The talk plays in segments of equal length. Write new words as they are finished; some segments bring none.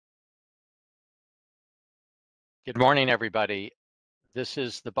Good morning, everybody. This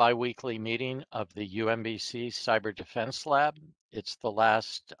is the bi-weekly meeting of the UMBC Cyber Defense Lab. It's the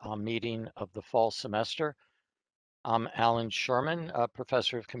last meeting of the fall semester. I'm Alan Sherman,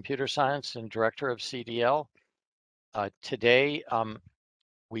 Professor of Computer Science and Director of CDL. Today,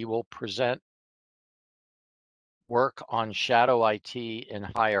 we will present work on shadow IT in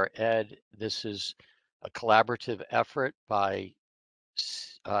higher ed. This is a collaborative effort by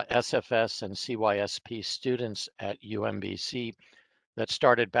SFS and CYSP students at UMBC that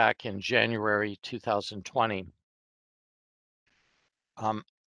started back in January 2020. Let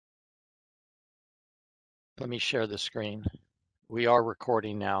me share the screen. We are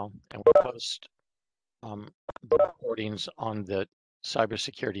recording now, and we'll post the recordings on the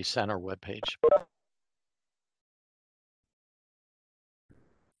Cybersecurity Center webpage.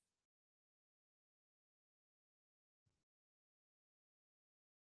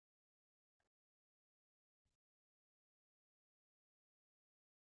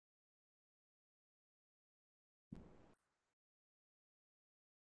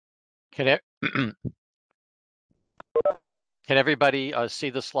 Can it, can everybody see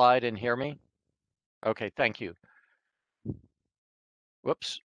the slide and hear me? Okay, thank you.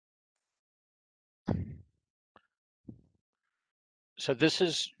 Whoops. So this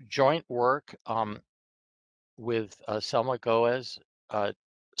is joint work with Selma Goes,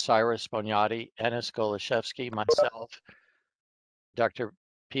 Cyrus Bonyati, Enes Golashevsky, myself, Dr.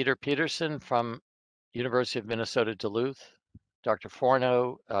 Peter Peterson from University of Minnesota Duluth, Dr.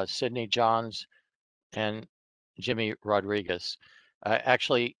 Forno, Sydney Johns, and Jimmy Rodriguez.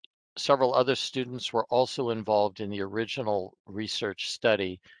 Actually, several other students were also involved in the original research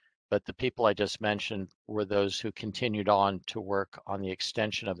study, but the people I just mentioned were those who continued on to work on the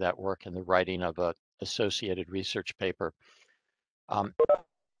extension of that work and the writing of an associated research paper.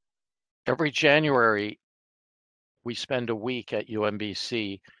 Every January, we spend a week at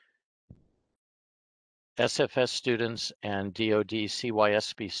UMBC. SFS students and DoD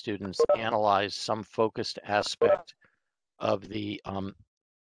CYSP students analyze some focused aspect of the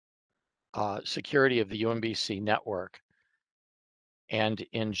security of the UMBC network. And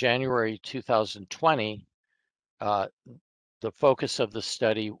in January 2020, the focus of the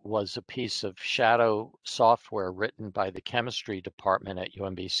study was a piece of shadow software written by the chemistry department at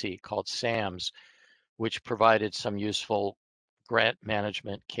UMBC called SAMS, which provided some useful grant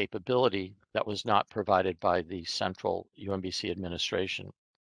management capability that was not provided by the central UMBC administration.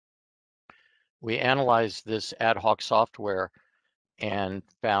 We analyzed this ad hoc software and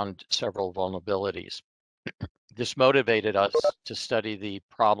found several vulnerabilities. This motivated us to study the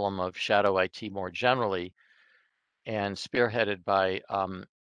problem of shadow IT more generally, and spearheaded by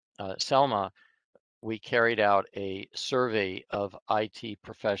Selma, we carried out a survey of IT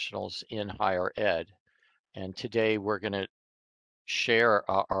professionals in higher ed. And today we're going to share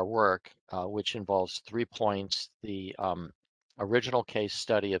our work, which involves 3 points: the original case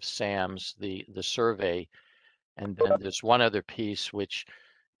study of SAMS, the survey, and then there's one other piece, which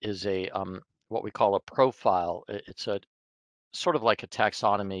is a what we call a profile. It's a sort of like a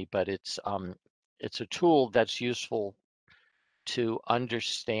taxonomy, but it's a tool that's useful to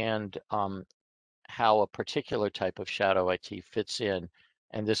understand how a particular type of shadow IT fits in,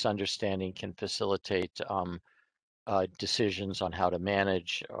 and this understanding can facilitate decisions on how to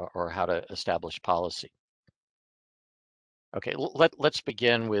manage or how to establish policy. Okay, let's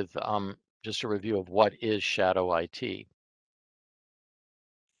begin with just a review of what is shadow IT.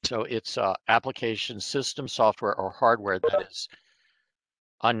 So it's application system software or hardware that is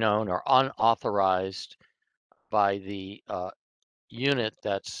unknown or unauthorized by the unit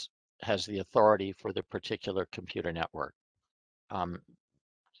that has the authority for the particular computer network.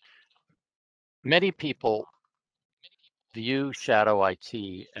 Many people view shadow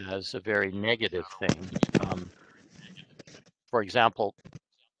IT as a very negative thing. For example,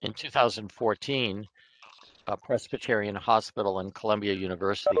 in 2014, a Presbyterian Hospital and Columbia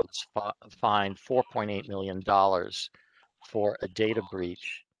University was fined $4.8 million for a data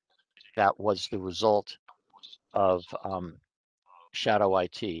breach that was the result of shadow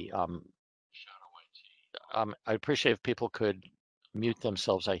IT. I appreciate if people could mute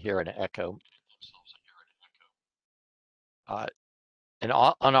themselves. I hear an echo. An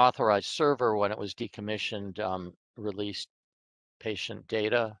unauthorized server, when it was decommissioned, released patient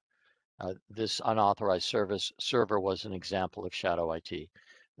data. This unauthorized server was an example of shadow IT.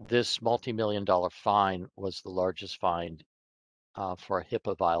 This multi-million-dollar fine was the largest fine for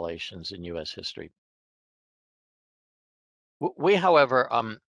HIPAA violations in U.S. history. We, however,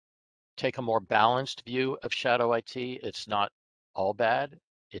 take a more balanced view of shadow IT. It's not all bad.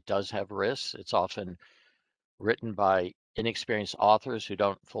 It does have risks. It's often written by inexperienced authors who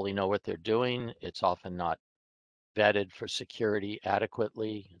don't fully know what they're doing. It's often not vetted for security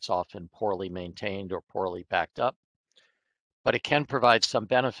adequately. It's often poorly maintained or poorly backed up, but it can provide some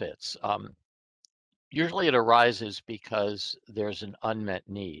benefits. Usually it arises because there's an unmet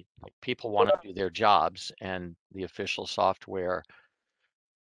need. Like people want to do their jobs and the official software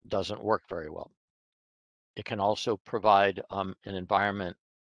doesn't work very well. It can also provide an environment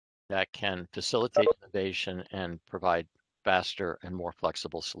that can facilitate innovation and provide faster and more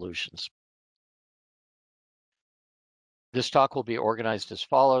flexible solutions. This talk will be organized as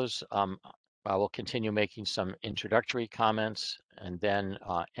follows. I will continue making some introductory comments, and then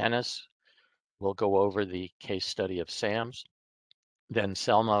Ennis will go over the case study of SAMS. Then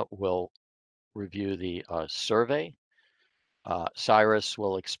Selma will review the survey. Cyrus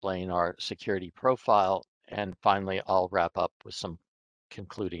will explain our security profile, and finally, I'll wrap up with some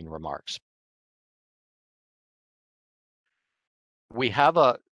concluding remarks. We have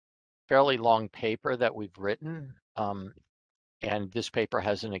a fairly long paper that we've written, and this paper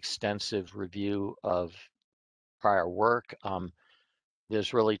has an extensive review of prior work.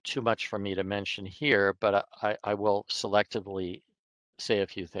 There's really too much for me to mention here, but I will selectively say a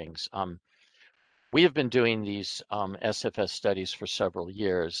few things. We have been doing these SFS studies for several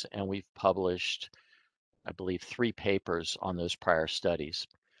years, and we've published, I believe, 3 papers on those prior studies.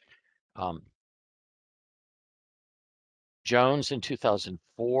 Jones in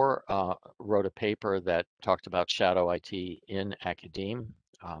 2004 wrote a paper that talked about shadow IT in academia.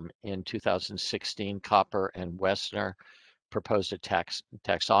 In 2016, Copper and Wessner proposed a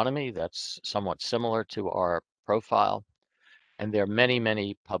taxonomy that's somewhat similar to our profile. And there are many,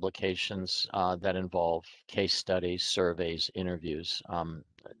 many publications that involve case studies, surveys, interviews,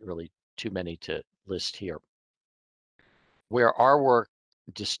 really too many to list here. Where our work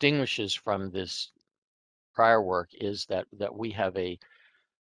distinguishes from this prior work is that we have a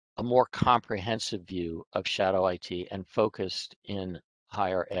more comprehensive view of shadow IT and focused in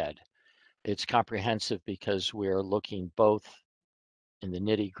higher ed. It's comprehensive because we're looking both in the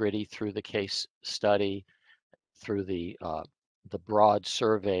nitty-gritty through the case study, through the broad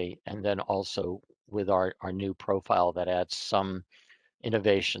survey, and then also with our new profile that adds some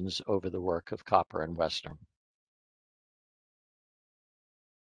innovations over the work of Copper and Wessner.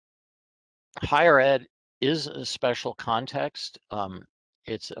 Higher ed is a special context.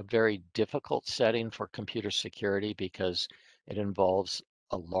 It's a very difficult setting for computer security because it involves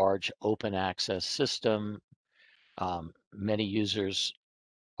a large open access system. Many users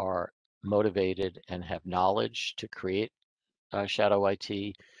are motivated and have knowledge to create shadow IT.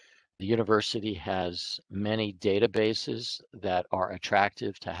 The university has many databases that are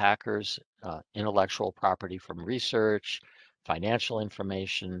attractive to hackers, intellectual property from research, financial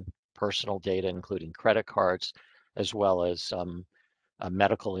information, personal data, including credit cards, as well as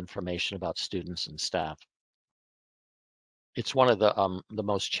medical information about students and staff. It's one of the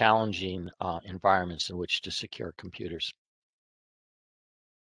most challenging environments in which to secure computers.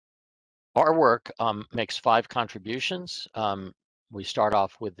 Our work makes 5 contributions. We start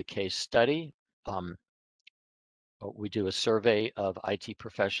off with the case study. We do a survey of IT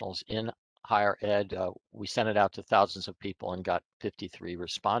professionals in higher ed. We sent it out to thousands of people and got 53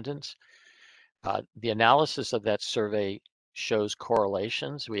 respondents. The analysis of that survey shows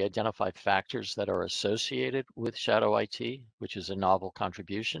correlations. We identify factors that are associated with shadow IT, which is a novel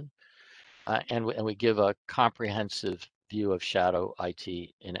contribution. And we give a comprehensive view of shadow IT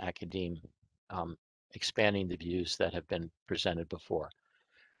in academia, expanding the views that have been presented before.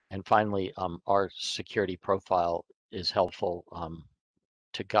 And finally, our security profile is helpful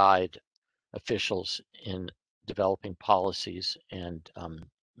to guide officials in developing policies and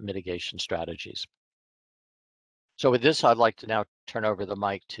mitigation strategies. So with this, I'd like to now turn over the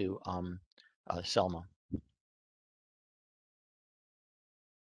mic to Selma.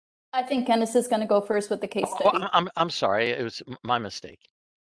 I think Ennis is going to go first with the case study. Oh, I'm sorry, it was my mistake.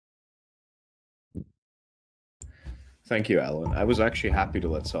 Thank you, Alan. I was actually happy to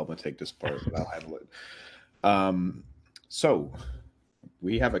let Selma take this part, but I'll handle it. So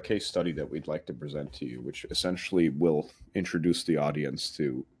we have a case study that we'd like to present to you, which essentially will introduce the audience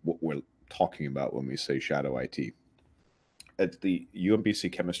to what we're talking about when we say shadow IT. At the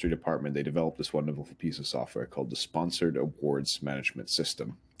UMBC chemistry department, they developed this wonderful piece of software called the Sponsored Awards Management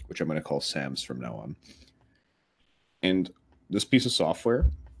System, which I'm going to call SAMS from now on. And this piece of software,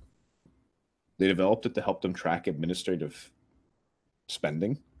 they developed it to help them track administrative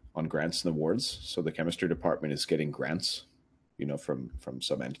spending on grants and awards. So the chemistry department is getting grants, from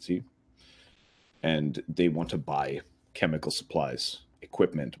some entity, and they want to buy chemical supplies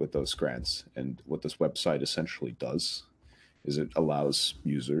equipment with those grants. And what this website essentially does is it allows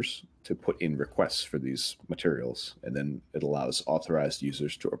users to put in requests for these materials, and then it allows authorized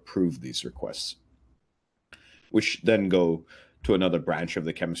users to approve these requests, which then go to another branch of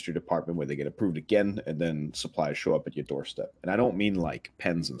the chemistry department where they get approved again, and then supplies show up at your doorstep. And I don't mean like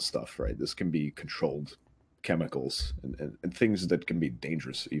pens and stuff, right? This can be controlled chemicals and things that can be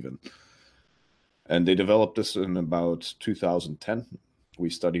dangerous even. And they developed this in about 2010.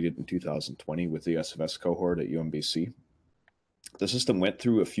 We studied it in 2020 with the SFS cohort at UMBC. The system went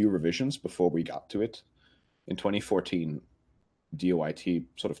through a few revisions before we got to it. In 2014, DOIT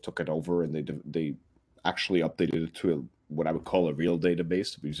sort of took it over, and they actually updated it to what I would call a real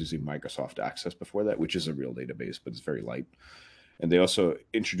database. We was using Microsoft Access before that, which is a real database, but it's very light. And they also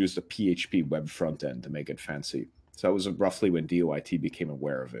introduced a PHP web front end to make it fancy. So that was roughly when DOIT became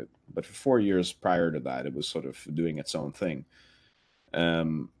aware of it. But for 4 years prior to that, it was sort of doing its own thing.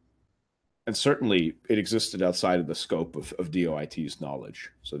 And certainly it existed outside of the scope of DOIT's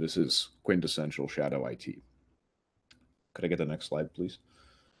knowledge. So this is quintessential shadow IT. Could I get the next slide, please?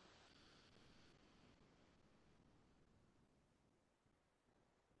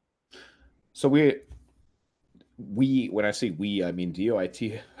 So when I say we, I mean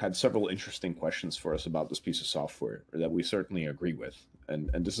DOIT had several interesting questions for us about this piece of software that we certainly agree with. And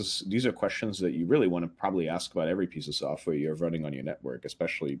these are questions that you really want to probably ask about every piece of software you're running on your network,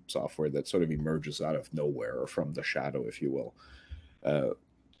 especially software that sort of emerges out of nowhere or from the shadow, if you will.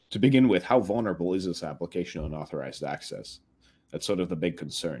 To begin with, how vulnerable is this application on unauthorized access? That's sort of the big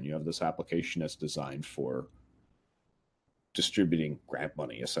concern. You have this application that's designed for distributing grant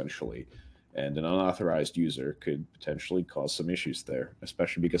money, essentially. And an unauthorized user could potentially cause some issues there,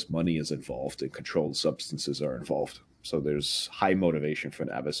 especially because money is involved and controlled substances are involved. So there's high motivation for an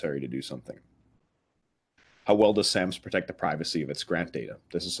adversary to do something. How well does SAMS protect the privacy of its grant data?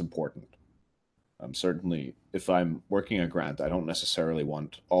 This is important. Certainly, if I'm working a grant, I don't necessarily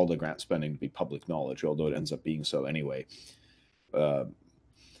want all the grant spending to be public knowledge, although it ends up being so anyway. But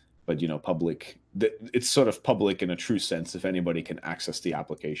it's sort of public in a true sense if anybody can access the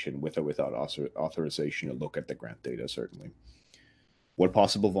application with or without authorization to look at the grant data, certainly. What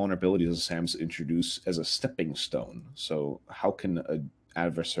possible vulnerabilities does SAMS introduce as a stepping stone? So how can an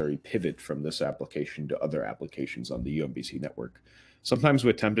adversary pivot from this application to other applications on the UMBC network? Sometimes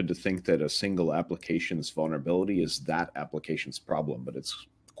we're tempted to think that a single application's vulnerability is that application's problem, but it's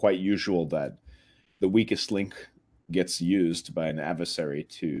quite usual that the weakest link gets used by an adversary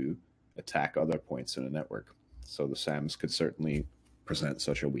to attack other points in a network. So the SAMS could certainly present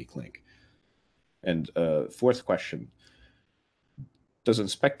such a weak link. And fourth question, does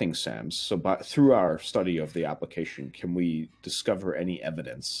inspecting SAMS, so through our study of the application, can we discover any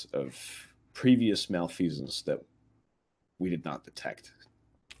evidence of previous malfeasance that we did not detect,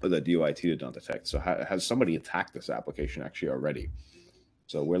 or that DOIT did not detect? So has somebody attacked this application actually already?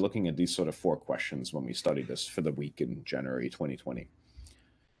 So we're looking at these sort of 4 questions when we study this for the week in January 2020.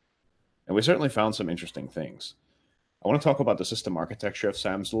 And we certainly found some interesting things. I want to talk about the system architecture of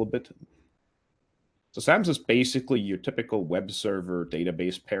SAMS a little bit. So SAMS is basically your typical web server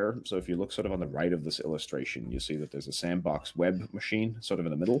database pair. So if you look sort of on the right of this illustration, you see that there's a sandbox web machine sort of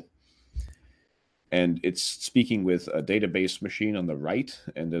in the middle. And it's speaking with a database machine on the right.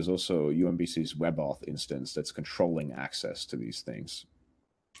 And there's also UMBC's WebAuth instance that's controlling access to these things.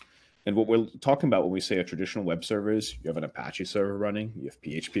 And what we're talking about when we say a traditional web server is you have an Apache server running, you have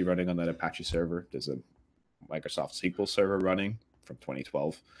PHP running on that Apache server, there's a Microsoft SQL server running from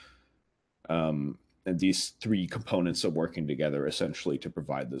 2012. And these 3 components are working together essentially to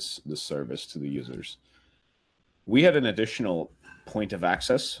provide this service to the users. We had an additional point of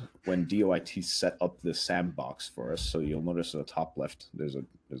access when DOIT set up the sandbox for us. So you'll notice at the top left, there's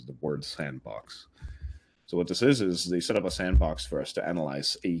the word sandbox. So what this is they set up a sandbox for us to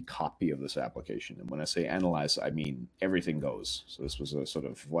analyze a copy of this application. And when I say analyze, I mean everything goes. So this was a sort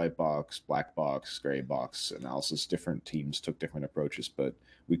of white box, black box, gray box analysis. Different teams took different approaches, but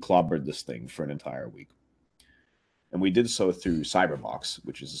we clobbered this thing for an entire week. And we did so through Cyberbox,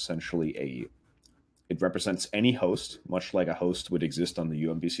 which is essentially it represents any host, much like a host would exist on the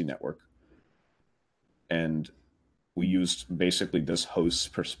UMBC network. And we used basically this host's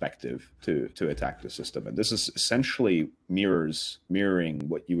perspective to attack the system. And this is essentially mirroring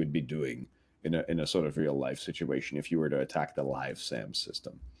what you would be doing in a sort of real life situation if you were to attack the live SAMS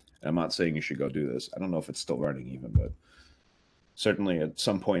system. And I'm not saying you should go do this. I don't know if it's still running even, but certainly at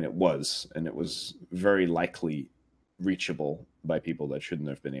some point it was, and it was very likely reachable by people that shouldn't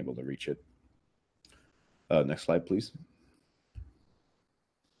have been able to reach it. Next slide, please.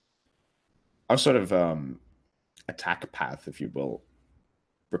 Our sort of attack path, if you will,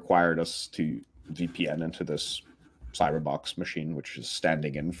 required us to VPN into this Cyberbox machine, which is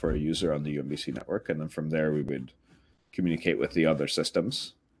standing in for a user on the UMBC network. And then from there, we would communicate with the other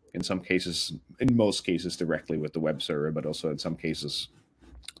systems. In some cases, in most cases, directly with the web server, but also in some cases,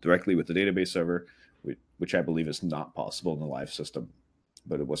 directly with the database server, which I believe is not possible in the live system,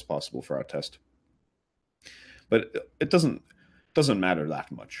 but it was possible for our test. But it doesn't matter that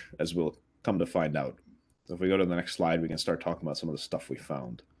much, as we'll come to find out. So if we go to the next slide, we can start talking about some of the stuff we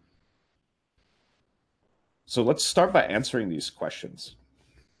found. So let's start by answering these questions.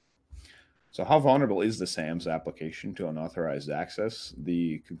 So how vulnerable is the SAMS application to unauthorized access?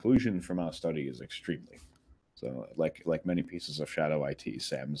 The conclusion from our study is extremely. So like many pieces of shadow IT,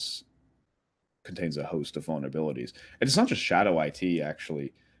 SAMS contains a host of vulnerabilities. And it's not just shadow IT,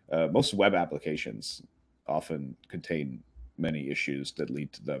 actually. Most web applications often contain many issues that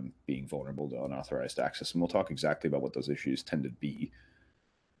lead to them being vulnerable to unauthorized access. And we'll talk exactly about what those issues tend to be.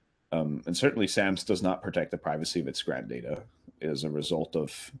 And certainly SAMS does not protect the privacy of its grant data as a result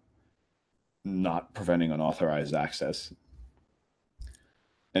of not preventing unauthorized access.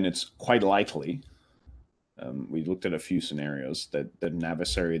 And it's quite likely, we looked at a few scenarios, that an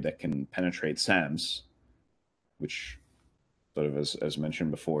adversary that can penetrate SAMS, which sort of as mentioned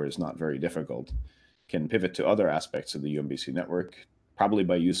before is not very difficult, can pivot to other aspects of the UMBC network, probably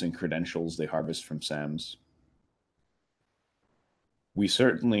by using credentials they harvest from SAMS. We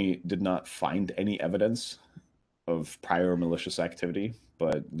certainly did not find any evidence of prior malicious activity,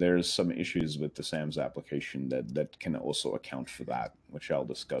 but there's some issues with the SAMS application that can also account for that, which I'll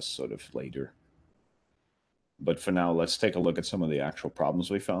discuss sort of later. But for now, let's take a look at some of the actual problems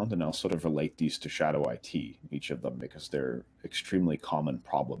we found, and I'll sort of relate these to shadow IT, each of them, because they're extremely common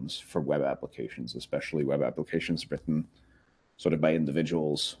problems for web applications, especially web applications written sort of by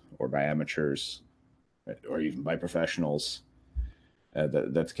individuals or by amateurs, or even by professionals.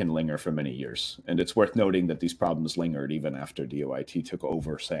 That can linger for many years. And it's worth noting that these problems lingered even after DOIT took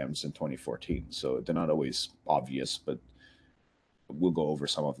over SAMS in 2014. So they're not always obvious, but we'll go over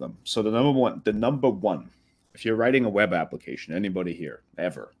some of them. So the number one, if you're writing a web application, anybody here,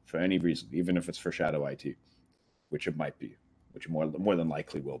 ever, for any reason, even if it's for shadow IT, which it might be, which more than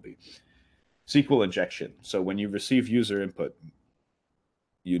likely will be, SQL injection. So when you receive user input,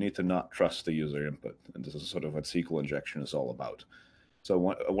 you need to not trust the user input. And this is sort of what SQL injection is all about. So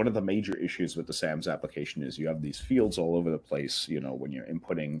one of the major issues with the SAMS application is you have these fields all over the place, you know, when you're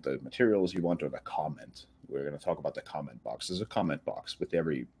inputting the materials you want or the comment. We're going to talk about the comment box. There's a comment box with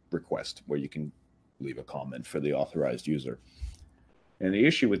every request where you can leave a comment for the authorized user. And the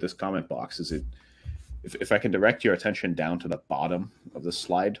issue with this comment box is if I can direct your attention down to the bottom of the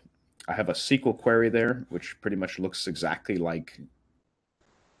slide, I have a SQL query there, which pretty much looks exactly like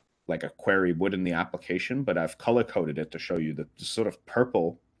a query would in the application, but I've color-coded it to show you the sort of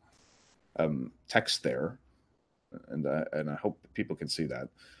purple text there, and I hope people can see that,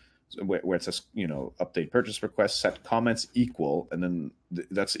 so where it says, you know, update purchase request, set comments equal, and then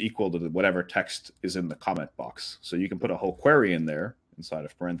that's equal to whatever text is in the comment box. So you can put a whole query in there inside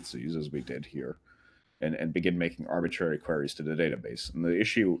of parentheses, as we did here, and begin making arbitrary queries to the database. And the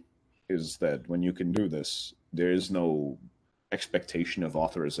issue is that when you can do this, there is no expectation of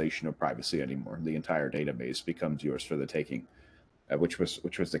authorization or privacy anymore. The entire database becomes yours for the taking, which was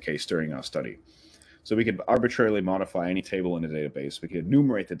the case during our study. So we could arbitrarily modify any table in the database. We could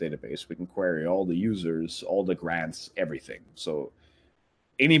enumerate the database. We can query all the users, all the grants, everything. So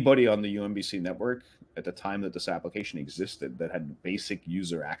anybody on the UMBC network at the time that this application existed that had basic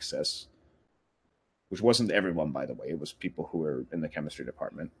user access, which wasn't everyone, by the way, it was people who were in the chemistry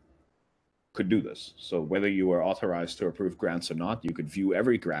department, could do this. So whether you were authorized to approve grants or not, you could view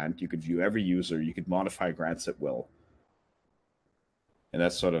every grant, you could view every user, you could modify grants at will. And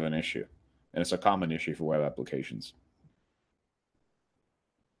that's sort of an issue. And it's a common issue for web applications.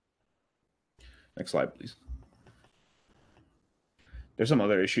 Next slide, please. There's some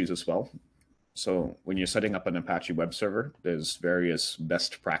other issues as well. So when you're setting up an Apache web server, there's various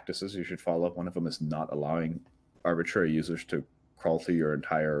best practices you should follow. One of them is not allowing arbitrary users to crawl through your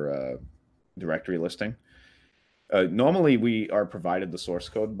entire directory listing. Normally, we are provided the source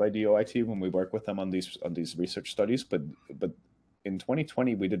code by DOIT when we work with them on these research studies, but in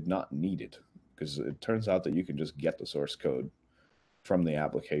 2020 we did not need it, because it turns out that you can just get the source code from the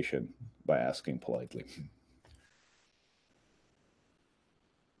application by asking politely.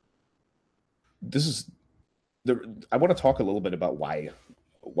 I want to talk a little bit about why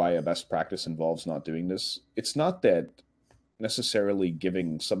a best practice involves not doing this. It's not that necessarily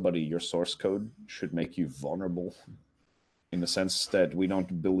giving somebody your source code should make you vulnerable, in the sense that we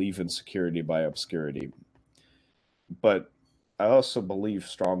don't believe in security by obscurity. But I also believe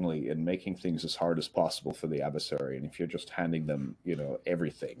strongly in making things as hard as possible for the adversary. And if you're just handing them,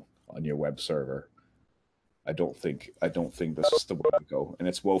 everything on your web server, I don't think this is the way to go. And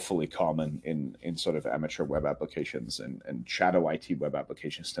it's woefully common in sort of amateur web applications, and shadow IT web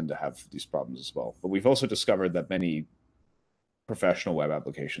applications tend to have these problems as well. But we've also discovered that many professional web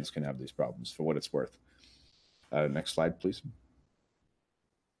applications can have these problems, for what it's worth. Next slide, please.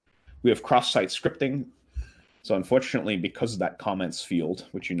 We have cross-site scripting. So unfortunately, because that comments field,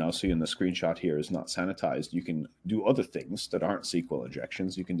 which you now see in the screenshot here, is not sanitized, you can do other things that aren't SQL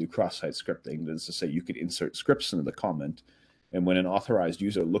injections. You can do cross-site scripting. That is to say, you could insert scripts into the comment, and when an authorized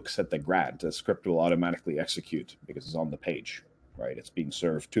user looks at the grant, the script will automatically execute because it's on the page, right? It's being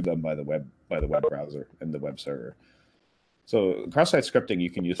served to them by the web browser and the web server. So cross-site scripting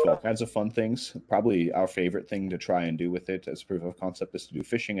you can use for all kinds of fun things. Probably our favorite thing to try and do with it as proof of concept is to do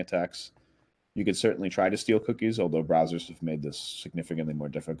phishing attacks. You could certainly try to steal cookies, although browsers have made this significantly more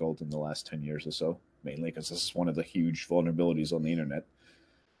difficult in the last 10 years or so, mainly because this is one of the huge vulnerabilities on the internet.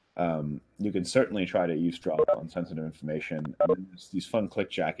 You can certainly try to eavesdrop on sensitive information. And then there's these fun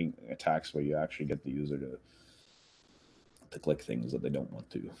clickjacking attacks where you actually get the user to click things that they don't want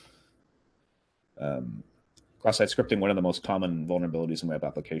to. Cross-site scripting, one of the most common vulnerabilities in web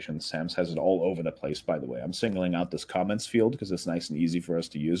applications. SAMS has it all over the place, by the way. I'm singling out this comments field because it's nice and easy for us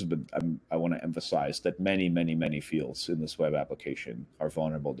to use, but I want to emphasize that many, many, many fields in this web application are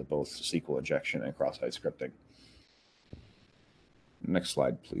vulnerable to both SQL injection and cross-site scripting. Next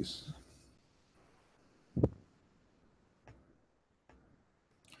slide, please.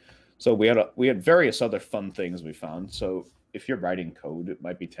 So we had various other fun things we found. So if you're writing code, it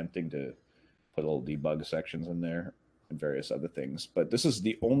might be tempting to put little debug sections in there and various other things. But this is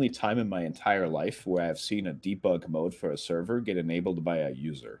the only time in my entire life where I've seen a debug mode for a server get enabled by a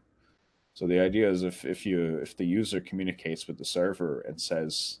user. So the idea is if the user communicates with the server and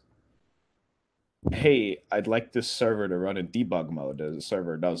says, hey, I'd like this server to run in debug mode, the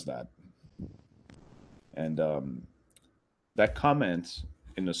server does that. And that comment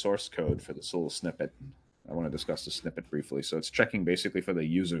in the source code for this little snippet, I want to discuss the snippet briefly. So it's checking basically for the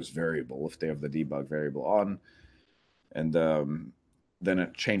user's variable if they have the debug variable on, and then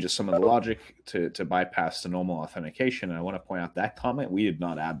it changes some of the logic to bypass the normal authentication. And I want to point out that comment, we did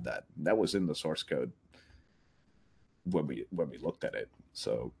not add that. That was in the source code when we looked at it.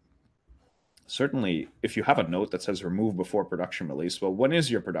 So certainly, if you have a note that says remove before production release, well, when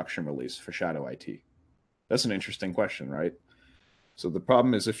is your production release for Shadow IT? That's an interesting question, right? So the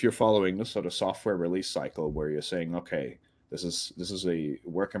problem is if you're following this sort of software release cycle where you're saying, okay, this is a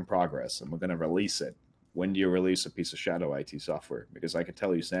work in progress and we're going to release it. When do you release a piece of Shadow IT software? Because I can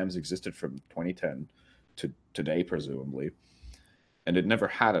tell you SAMS existed from 2010 to today, presumably, and it never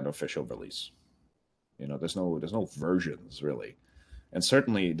had an official release. There's no versions really. And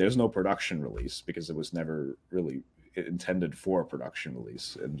certainly there's no production release because it was never really intended for a production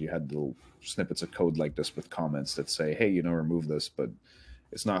release. And you had little snippets of code like this with comments that say, hey, remove this, but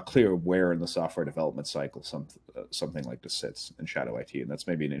it's not clear where in the software development cycle something like this sits in Shadow IT. And that's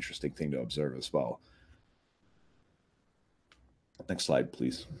maybe an interesting thing to observe as well. Next slide,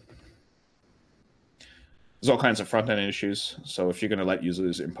 please. There's all kinds of front-end issues. So if you're going to let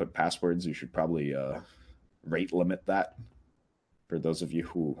users input passwords, you should probably rate limit that. For those of you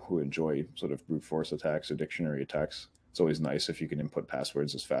who enjoy sort of brute force attacks or dictionary attacks, it's always nice if you can input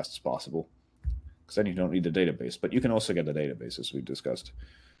passwords as fast as possible, because then you don't need the database. But you can also get the database, as we discussed.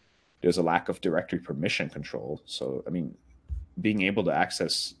 There's a lack of directory permission control. So, being able to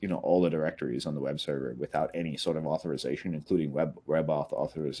access all the directories on the web server without any sort of authorization, including web auth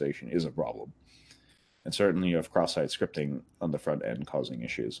authorization, is a problem. And certainly you have cross-site scripting on the front end causing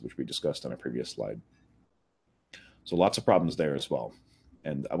issues, which we discussed on a previous slide. So lots of problems there as well.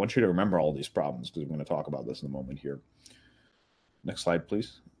 And I want you to remember all these problems because we're going to talk about this in a moment here. Next slide,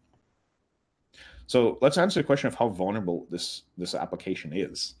 please. So let's answer the question of how vulnerable this application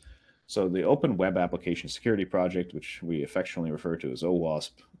is. So the Open Web Application Security Project, which we affectionately refer to as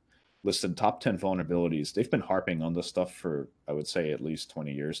OWASP, listed top 10 vulnerabilities. They've been harping on this stuff for, I would say, at least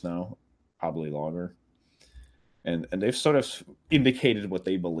 20 years now, probably longer. And they've sort of indicated what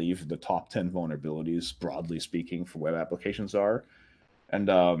they believe the top 10 vulnerabilities, broadly speaking, for web applications are. And,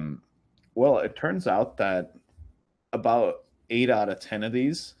 well, it turns out that about 8 out of 10 of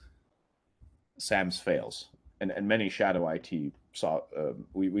these, SAMS fails. And many Shadow IT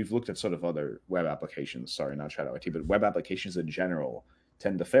we've looked at sort of other web applications, sorry, not Shadow IT, but web applications in general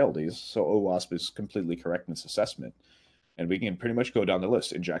tend to fail these. So OWASP is completely correct in its assessment. And we can pretty much go down the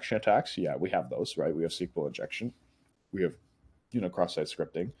list. Injection attacks, yeah, we have those, right? We have SQL injection. We have, cross-site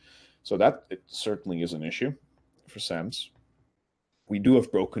scripting. So that it certainly is an issue for SAMS. we do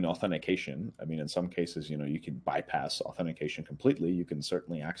have broken authentication. I mean, in some cases, you know, you can bypass authentication completely. You can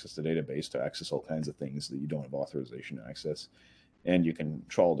certainly access the database to access all kinds of things that you don't have authorization to access. And you can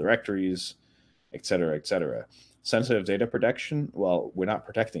trawl directories, et cetera, et cetera. Sensitive data protection, well, we're not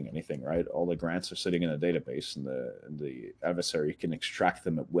protecting anything, right? All the grants are sitting in a database, and the adversary can extract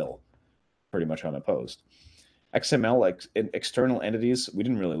them at will, pretty much unopposed. XML, like in external entities, we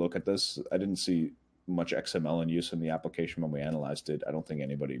didn't really look at this. I didn't see much XML in use in the application when we analyzed it. I don't think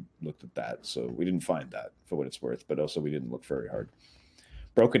anybody looked at that, so we didn't find that for what it's worth, but also we didn't look very hard.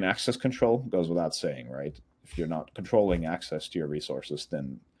 Broken access control goes without saying, right? If you're not controlling access to your resources,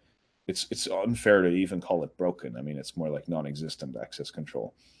 then it's unfair to even call it broken. I mean, it's more like non-existent access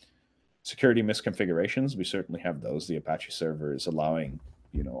control. Security misconfigurations, we certainly have those. The Apache server is allowing,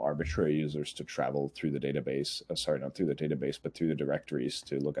 you know, arbitrary users to travel through the database. Sorry, not through the database, but through the directories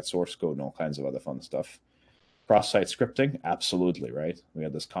to look at source code and all kinds of other fun stuff. Cross-site scripting, absolutely, right? We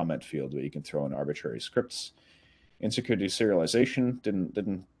have this comment field where you can throw in arbitrary scripts. Insecure deserialization,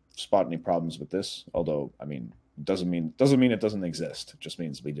 didn't spot any problems with this, although, I mean, doesn't mean it doesn't exist. It just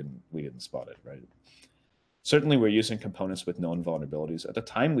means we didn't spot it, right? Certainly, we're using components with known vulnerabilities. At the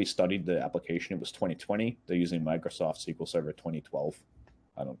time we studied the application, it was 2020. They're using Microsoft SQL Server 2012.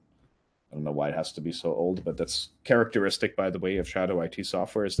 I don't know why it has to be so old, but that's characteristic, by the way, of shadow IT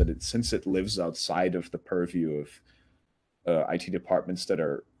software, is that since it lives outside of the purview of IT departments that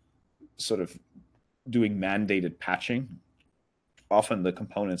are sort of doing mandated patching, often the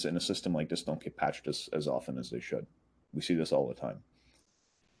components in a system like this don't get patched as often as they should. We see this all the time.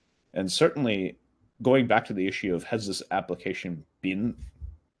 And certainly, going back to the issue of has this application been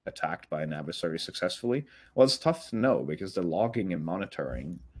attacked by an adversary successfully? Well, it's tough to know because the logging and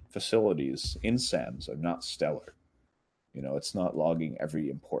monitoring facilities in SAMs are not stellar. You know, it's not logging every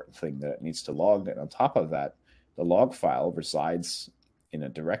important thing that it needs to log. And on top of that, the log file resides in a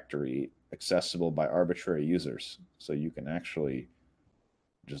directory accessible by arbitrary users. So you can actually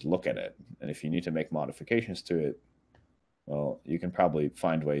just look at it. And if you need to make modifications to it, well, you can probably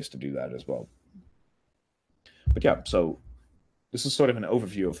find ways to do that as well. But yeah, so this is sort of an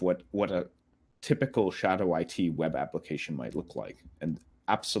overview of what a typical shadow IT web application might look like. And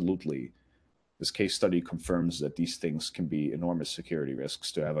absolutely, this case study confirms that these things can be enormous security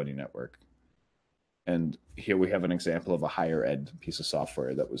risks to have on your network. And here we have an example of a higher ed piece of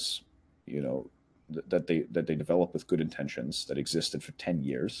software that was, you know, that they developed with good intentions, that existed for 10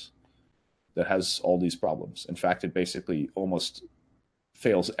 years, that has all these problems. In fact, it basically almost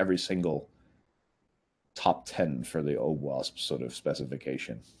fails every single top 10 for the OWASP sort of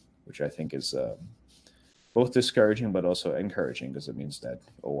specification, which I think is both discouraging but also encouraging, because it means that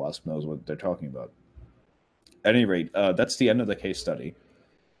OWASP knows what they're talking about. At any rate, that's the end of the case study.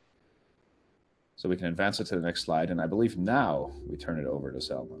 So we can advance it to the next slide, and I believe now we turn it over to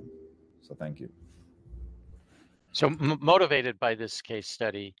Salman. So thank you. So motivated by this case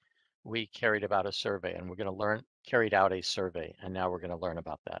study, we carried out a survey, and we're going to carried out a survey, and now we're going to learn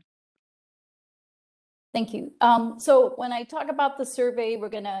about that. Thank you. So when I talk about the survey, we're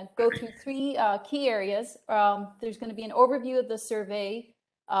going to go through three key areas. There's going to be an overview of the survey.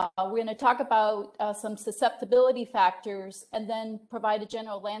 We're going to talk about some susceptibility factors, and then provide a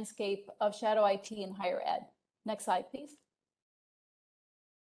general landscape of shadow IT in higher ed. Next slide, please.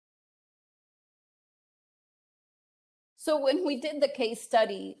 So when we did the case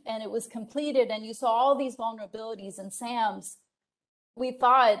study and it was completed and you saw all these vulnerabilities in SAMs, we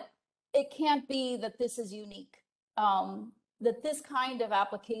thought it can't be that this is unique, that this kind of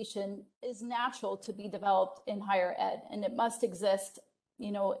application is natural to be developed in higher ed, and it must exist,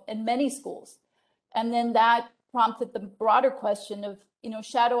 you know, in many schools. And then that prompted the broader question of, you know,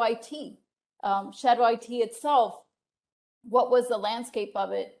 shadow IT. Shadow IT itself, what was the landscape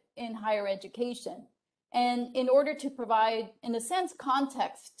of it in higher education? And in order to provide, in a sense,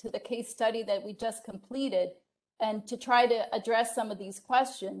 context to the case study that we just completed, and to try to address some of these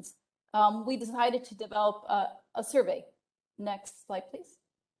questions, we decided to develop a survey. Next slide, please.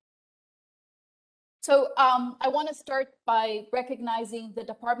 So I want to start by recognizing the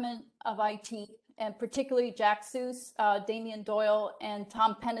Department of IT, and particularly Jack Seuss, Damian Doyle, and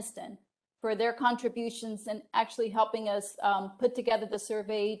Tom Peniston for their contributions and actually helping us put together the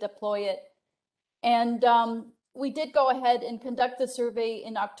survey, deploy it. And we did go ahead and conduct the survey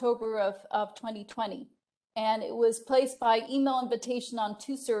in October of 2020. And it was placed by email invitation on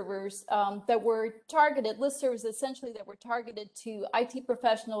 2 servers that were targeted, listservs essentially that were targeted to IT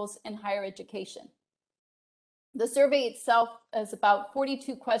professionals in higher education. The survey itself is about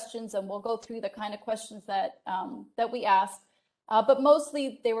 42 questions, and we'll go through the kind of questions that, that we asked. But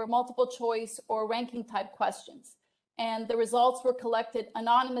mostly they were multiple choice or ranking type questions. and the results were collected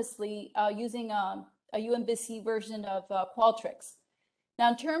anonymously using a UMBC version of Qualtrics.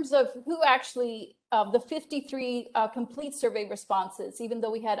 Now, in terms of who actually, the 53 complete survey responses, even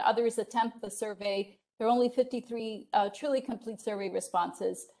though we had others attempt the survey, there are only 53 truly complete survey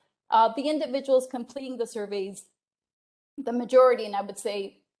responses. The individuals completing the surveys, the majority, and I would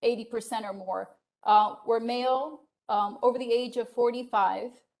say 80% or more, were male, over the age of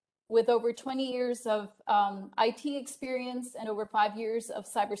 45, with over 20 years of IT experience and over 5 years of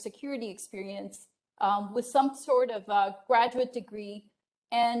cybersecurity experience, with some sort of graduate degree,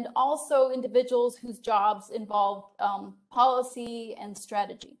 and also individuals whose jobs involved policy and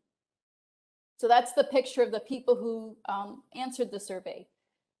strategy. So that's the picture of the people who answered the survey.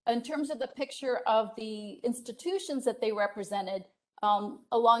 In terms of the picture of the institutions that they represented,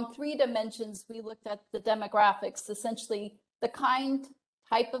 along 3 dimensions, we looked at the demographics, essentially the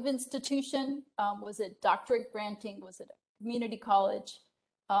type of institution, was it doctorate granting, was it a community college,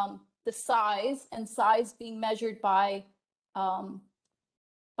 the size, and size being measured by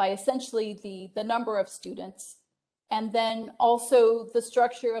essentially the number of students, and then also the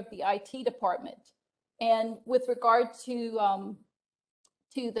structure of the IT department. And with regard to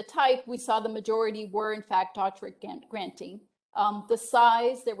the type, we saw the majority were in fact doctorate granting. The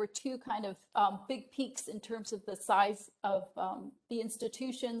size, there were 2 kind of big peaks in terms of the size of the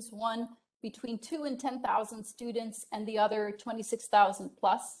institutions, one between 2 and 10,000 students and the other 26,000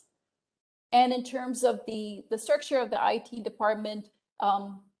 plus. And in terms of the structure of the IT department,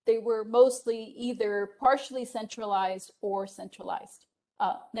 they were mostly either partially centralized or centralized.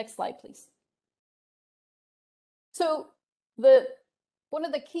 Next slide, please. So one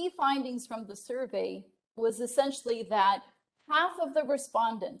of the key findings from the survey was essentially that half of the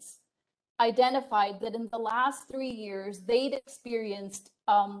respondents identified that in the last 3 years, they'd experienced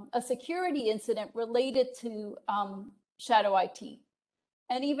a security incident related to shadow IT.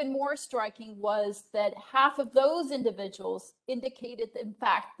 And even more striking was that half of those individuals indicated, in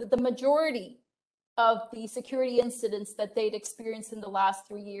fact, that the majority of the security incidents that they'd experienced in the last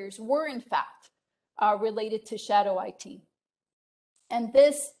 3 years were, in fact, related to shadow IT. And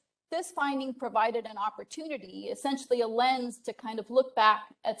this finding provided an opportunity, essentially a lens, to kind of look back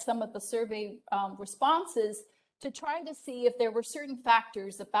at some of the survey responses to try to see if there were certain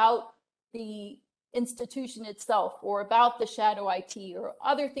factors about the institution itself or about the shadow IT or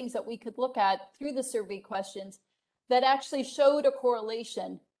other things that we could look at through the survey questions that actually showed a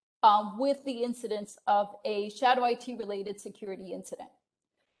correlation with the incidence of a shadow IT related security incident.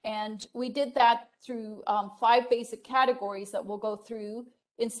 And we did that through 5 basic categories that we'll go through: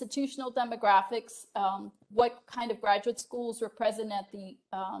 institutional demographics, what kind of graduate schools were present at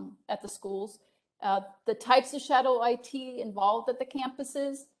the schools, the types of shadow IT involved at the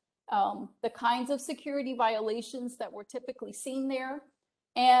campuses, the kinds of security violations that were typically seen there,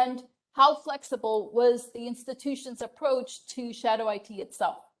 and how flexible was the institution's approach to shadow IT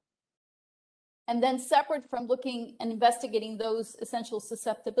itself. And then, separate from looking and investigating those essential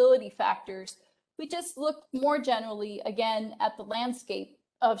susceptibility factors, we just looked more generally, again, at the landscape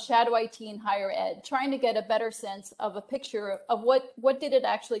of shadow IT in higher ed, trying to get a better sense of a picture of what did it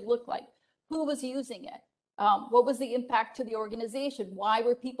actually look like, who was using it, what was the impact to the organization, why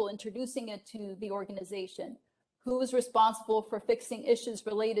were people introducing it to the organization, who was responsible for fixing issues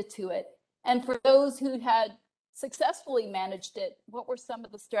related to it, and for those who had successfully managed it, what were some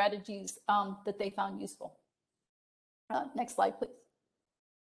of the strategies that they found useful? Next slide, please.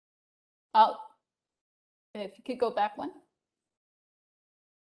 If you could go back one.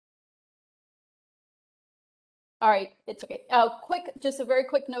 All right, it's okay. Just a very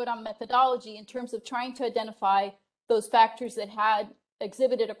quick note on methodology in terms of trying to identify those factors that had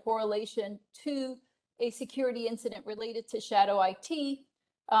exhibited a correlation to a security incident related to shadow IT.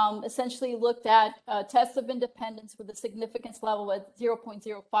 Essentially looked at tests of independence with a significance level at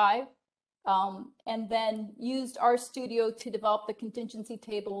 0.05, and then used RStudio to develop the contingency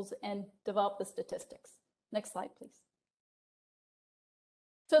tables and develop the statistics. Next slide, please.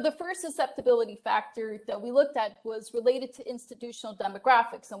 So the first susceptibility factor that we looked at was related to institutional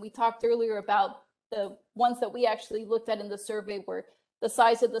demographics. And we talked earlier about the ones that we actually looked at in the survey were the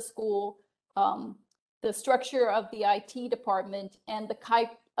size of the school, the structure of the IT department, and the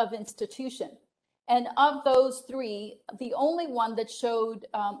type of institution. And of those 3, the only one that showed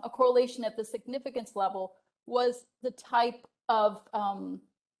a correlation at the significance level was the type of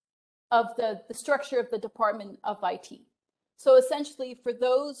the structure of the Department of IT. So essentially, for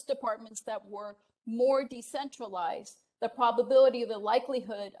those departments that were more decentralized, the probability of the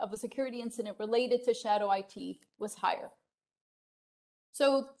likelihood of a security incident related to shadow IT was higher.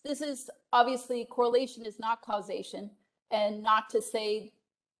 So this is obviously correlation is not causation, and not to say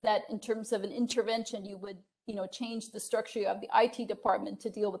that in terms of an intervention, you would, change the structure of the IT department to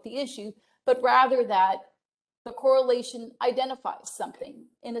deal with the issue, but rather that the correlation identifies something.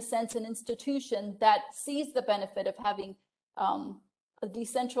 In a sense, an institution that sees the benefit of having a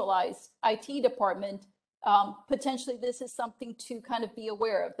decentralized IT department, potentially this is something to kind of be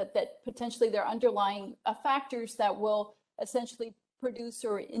aware of, that potentially there are underlying factors that will essentially produce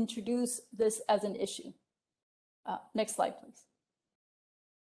or introduce this as an issue. Next slide, please.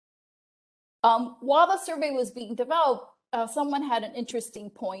 While the survey was being developed, someone had an interesting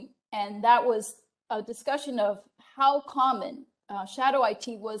point, and that was a discussion of how common shadow IT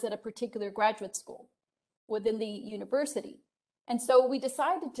was at a particular graduate school within the university. And so we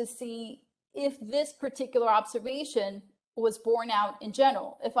decided to see if this particular observation was borne out in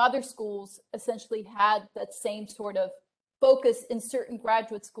general, if other schools essentially had that same sort of focus in certain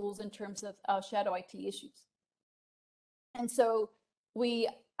graduate schools in terms of shadow IT issues. And so we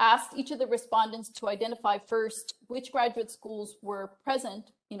asked each of the respondents to identify first which graduate schools were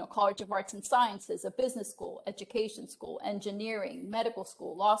present, College of Arts and Sciences, a business school, education school, engineering, medical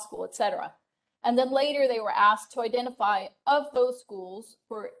school, law school, etc. And then later they were asked to identify of those schools,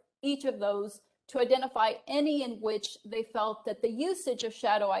 for each of those, to identify any in which they felt that the usage of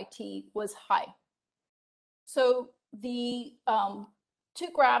shadow IT was high. So the two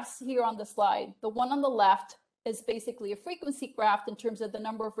graphs here on the slide, the one on the left is basically a frequency graph in terms of the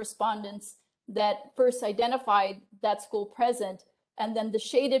number of respondents that first identified that school present, and then the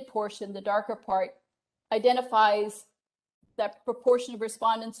shaded portion, the darker part, identifies that proportion of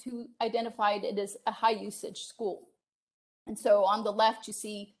respondents who identified it as a high usage school. And so on the left, you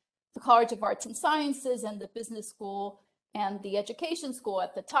see the College of Arts and Sciences and the business school and the education school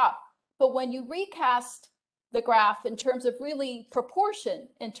at the top. But when you recast the graph in terms of really proportion,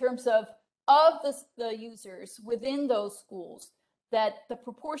 in terms of the users within those schools, that the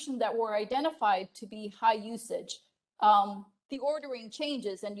proportion that were identified to be high usage, the ordering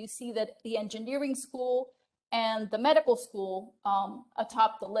changes, and you see that the engineering school and the medical school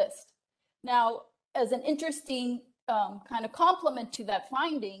atop the list. Now, as an interesting kind of complement to that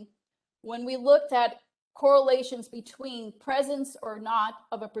finding, when we looked at correlations between presence or not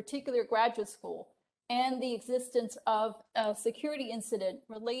of a particular graduate school and the existence of a security incident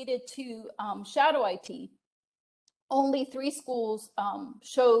related to shadow IT, only 3 schools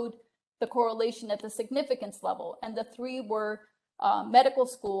showed the correlation at the significance level, and the 3 were medical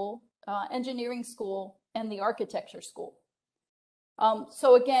school, engineering school, and the architecture school.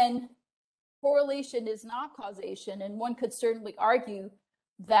 So again, correlation is not causation, and one could certainly argue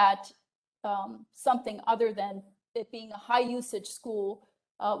that something other than it being a high usage school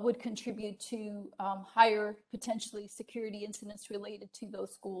would contribute to higher potentially security incidents related to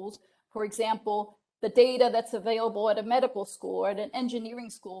those schools. For example, the data that's available at a medical school or at an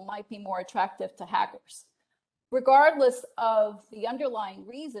engineering school might be more attractive to hackers. Regardless of the underlying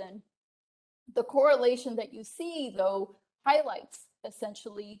reason, the correlation that you see, though, highlights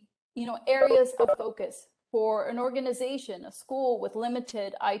essentially, areas of focus for an organization, a school with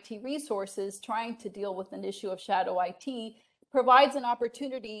limited IT resources trying to deal with an issue of shadow IT, provides an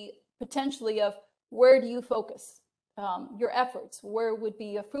opportunity potentially of where do you focus your efforts, where would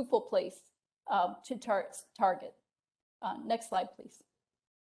be a fruitful place to target. Next slide, please.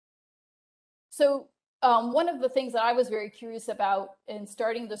 So one of the things that I was very curious about in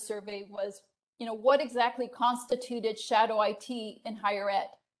starting the survey was, what exactly constituted shadow IT in higher ed?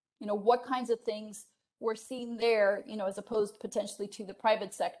 What kinds of things were seen there, as opposed potentially to the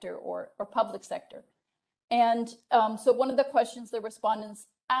private sector or public sector. And so one of the questions the respondents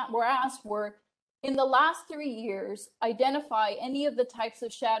were asked were, in the last 3 years, identify any of the types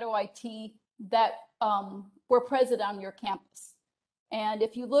of shadow IT that were present on your campus. And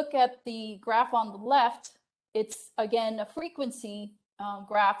if you look at the graph on the left, it's again a frequency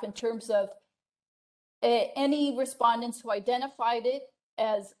graph in terms of any respondents who identified it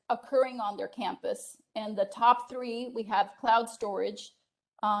as occurring on their campus. And the top 3, we have cloud storage,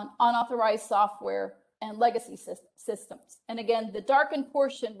 unauthorized software, and legacy systems. And again, the darkened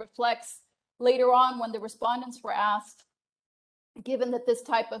portion reflects later on when the respondents were asked, given that this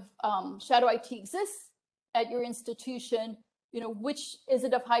type of shadow IT exists at your institution, which is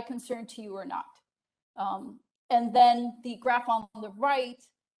it of high concern to you or not? And then the graph on the right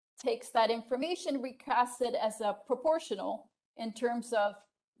takes that information, recasts it as a proportional in terms of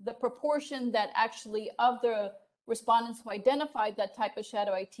the proportion that actually of the respondents who identified that type of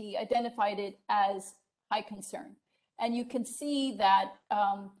shadow IT identified it as high concern. And you can see that,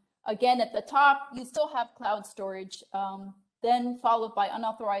 again, at the top, you still have cloud storage, then followed by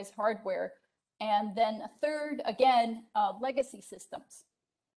unauthorized hardware, and then a third, again, legacy systems.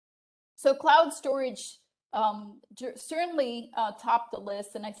 So cloud storage certainly topped the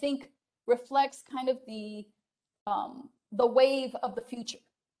list, and I think reflects kind of the wave of the future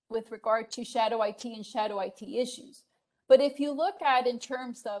with regard to shadow IT and shadow IT issues. But if you look at in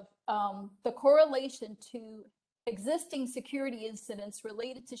terms of the correlation to existing security incidents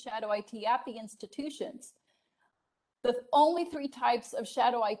related to shadow IT at the institutions, the only three types of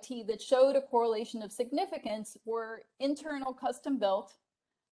shadow IT that showed a correlation of significance were internal custom built,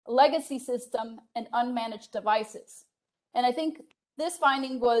 legacy system, and unmanaged devices. And I think this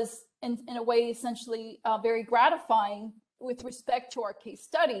finding was in a way essentially very gratifying with respect to our case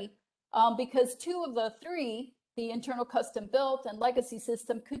study, because two of the three, the internal custom built and legacy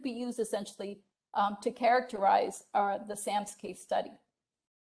system, could be used essentially to characterize the SAMS case study.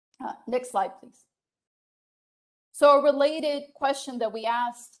 Next slide, please. So a related question that we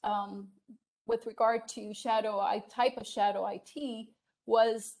asked with regard to type of shadow IT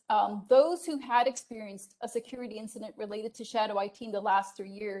was those who had experienced a security incident related to shadow IT in the last 3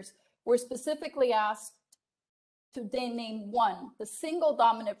 years were specifically asked to name one, the single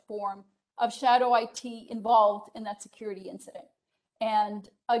dominant form of shadow IT involved in that security incident. And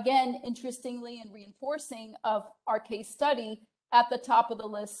again, interestingly and reinforcing of our case study, at the top of the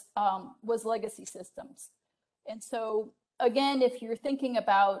list was legacy systems. And so again, if you're thinking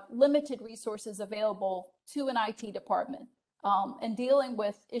about limited resources available to an IT department and dealing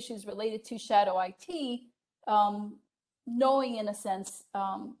with issues related to shadow IT, knowing in a sense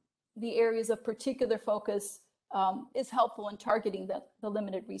the areas of particular focus is helpful in targeting the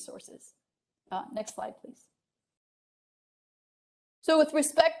limited resources. Next slide, please. So with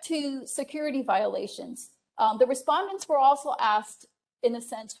respect to security violations, the respondents were also asked, in a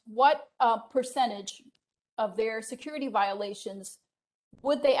sense, what percentage of their security violations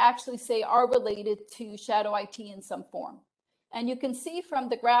would they actually say are related to shadow IT in some form. And you can see from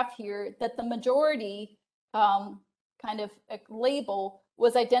the graph here that the majority kind of label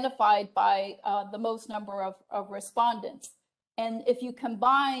was identified by the most number of respondents. And if you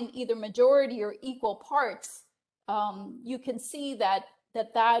combine either majority or equal parts, you can see that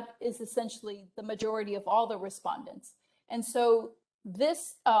is essentially the majority of all the respondents. And so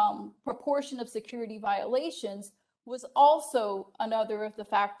this proportion of security violations was also another of the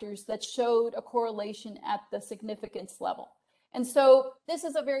factors that showed a correlation at the significance level. And so this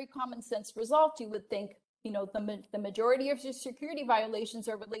is a very common sense result. You would think, the majority of your security violations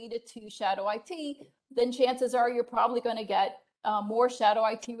are related to shadow IT, then chances are you're probably going to get more shadow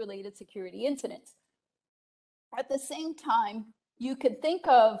IT related security incidents. At the same time, you could think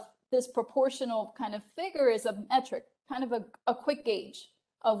of this proportional kind of figure as a metric, kind of a quick gauge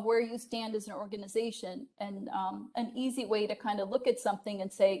of where you stand as an organization, and an easy way to kind of look at something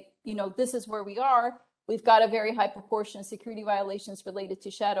and say, this is where we are. We've got a very high proportion of security violations related to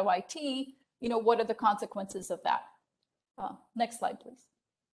shadow IT. What are the consequences of that? Next slide, please.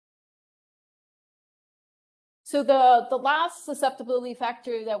 So the last susceptibility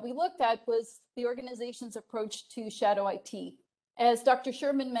factor that we looked at was the organization's approach to shadow IT. As Dr.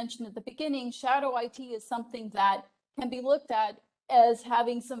 Sherman mentioned at the beginning, shadow IT is something that can be looked at as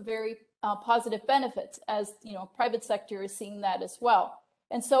having some very positive benefits, as private sector is seeing that as well.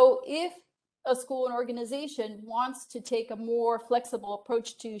 And so if a school and organization wants to take a more flexible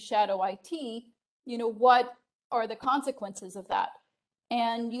approach to shadow IT, what are the consequences of that?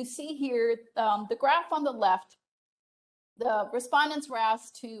 And you see here the graph on the left, the respondents were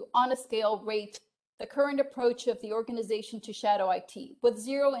asked to, on a scale, rate the current approach of the organization to shadow IT, with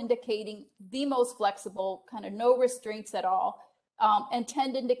 0 indicating the most flexible, kind of no restraints at all, and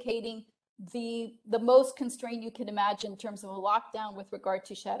 10 indicating the most constrained you can imagine in terms of a lockdown with regard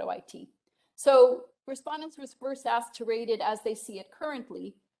to shadow IT. So respondents were first asked to rate it as they see it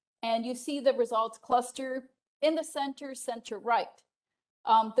currently, and you see the results cluster in the center right.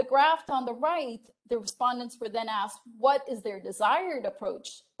 The graph on the right, the respondents were then asked what is their desired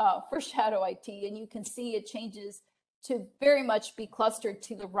approach for shadow IT, and you can see it changes to very much be clustered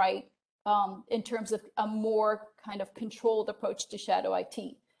to the right in terms of a more kind of controlled approach to shadow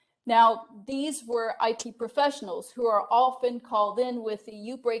IT. Now, these were IT professionals who are often called in with the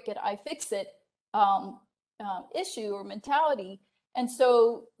you break it, I fix it issue or mentality. And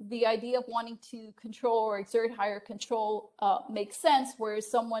so the idea of wanting to control or exert higher control makes sense, whereas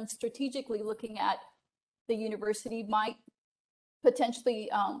someone strategically looking at the university might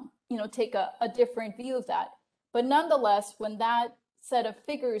potentially take a different view of that. But nonetheless, when that set of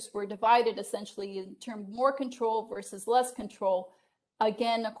figures were divided essentially in terms of more control versus less control,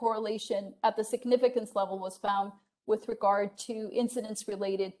 again, a correlation at the significance level was found with regard to incidents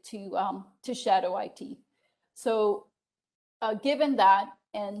related to shadow IT. So given that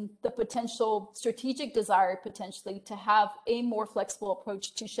and the potential strategic desire potentially to have a more flexible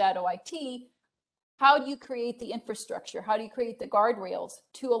approach to shadow IT, how do you create the infrastructure? How do you create the guardrails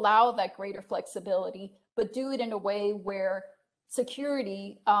to allow that greater flexibility, but do it in a way where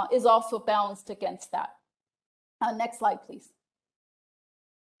security is also balanced against that? Next slide, please.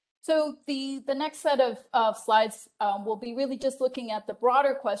 So the next set of slides will be really just looking at the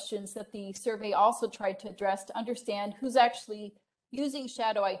broader questions that the survey also tried to address to understand who's actually using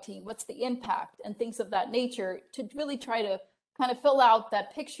shadow IT, what's the impact, and things of that nature, to really try to kind of fill out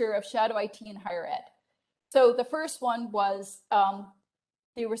that picture of shadow IT in higher ed. So the first one was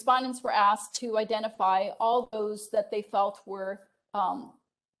the respondents were asked to identify all those that they felt were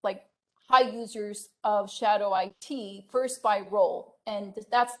like high users of shadow IT, first by role. And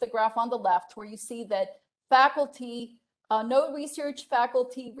that's the graph on the left, where you see that faculty, no research,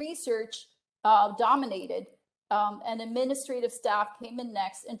 faculty research dominated, and administrative staff came in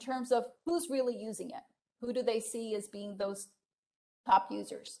next in terms of who's really using it. Who do they see as being those top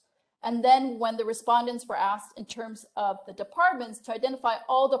users? And then when the respondents were asked in terms of the departments, to identify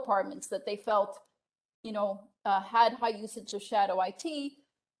all departments that they felt, had high usage of shadow IT,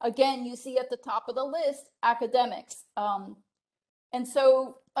 again, you see at the top of the list, academics. And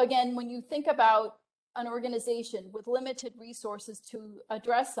so again, when you think about an organization with limited resources to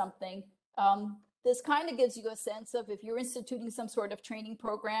address something, this kind of gives you a sense of, if you're instituting some sort of training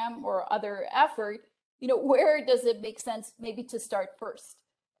program or other effort, where does it make sense maybe to start first?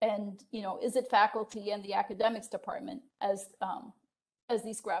 And, is it faculty and the academics department, as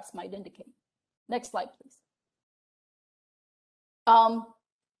these graphs might indicate? Next slide, please.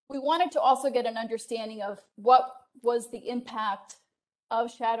 We wanted to also get an understanding of what was the impact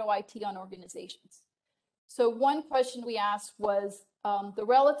of shadow IT on organizations. So one question we asked was the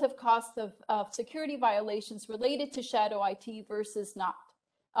relative cost of security violations related to shadow IT versus not.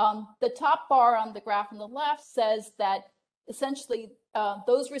 The top bar on the graph on the left says that essentially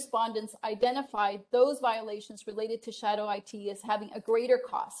those respondents identified those violations related to shadow IT as having a greater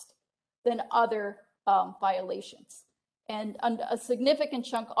cost than other violations. And a significant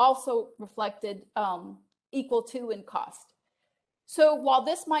chunk also reflected equal to in cost. So while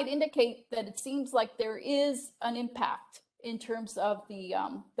this might indicate that it seems like there is an impact in terms of the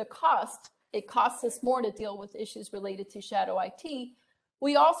cost, it costs us more to deal with issues related to shadow IT,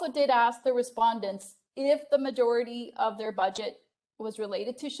 we also did ask the respondents if the majority of their budget was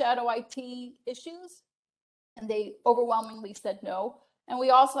related to shadow IT issues, and they overwhelmingly said no. And we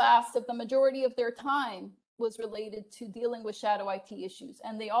also asked if the majority of their time was related to dealing with shadow IT issues,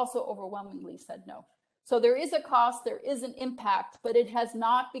 and they also overwhelmingly said no. So there is a cost, there is an impact, but it has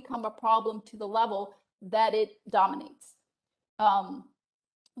not become a problem to the level that it dominates.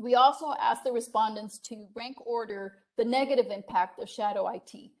 We also asked the respondents to rank order the negative impact of shadow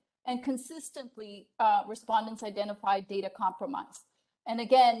IT, and consistently respondents identified data compromise. And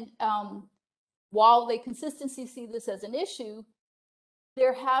again, while they consistently see this as an issue,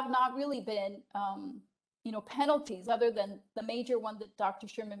 there have not really been penalties other than the major one that Dr.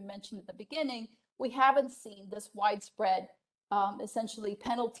 Sherman mentioned at the beginning. We haven't seen this widespread, essentially,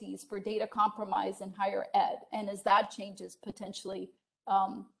 penalties for data compromise in higher ed. And as that changes, potentially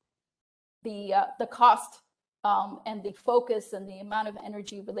the cost and the focus and the amount of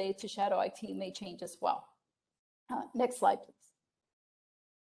energy related to shadow IT may change as well. Next slide, please.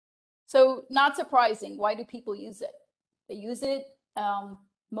 So not surprising, why do people use it? They use it,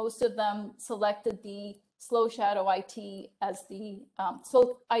 most of them selected the slow shadow IT as the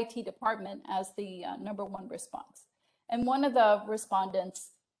slow IT department as the #1 response. And one of the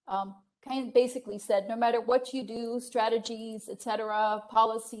respondents kind of basically said, no matter what you do, strategies, etc.,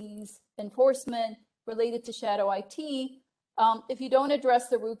 policies, enforcement related to shadow IT, if you don't address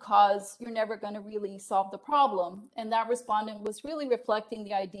the root cause, you're never going to really solve the problem. And that respondent was really reflecting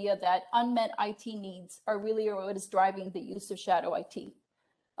the idea that unmet IT needs are really what is driving the use of shadow IT.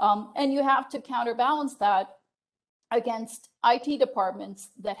 And you have to counterbalance that against IT departments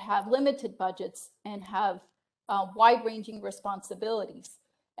that have limited budgets and have wide-ranging responsibilities.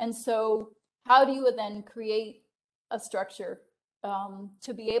 And so how do you then create a structure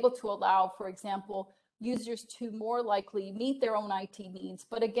to be able to allow, for example, users to more likely meet their own IT needs,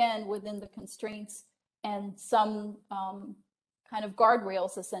 but again, within the constraints and some kind of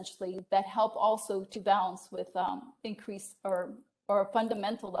guardrails, essentially, that help also to balance with increased or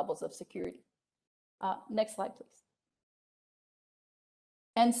fundamental levels of security. Next slide, please.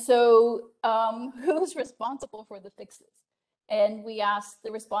 And so who's responsible for the fixes? And we asked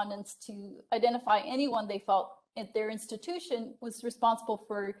the respondents to identify anyone they felt at their institution was responsible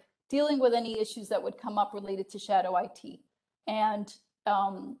for dealing with any issues that would come up related to shadow IT. And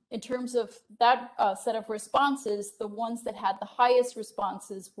in terms of that set of responses, the ones that had the highest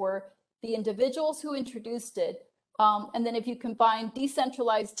responses were the individuals who introduced it. And then if you combine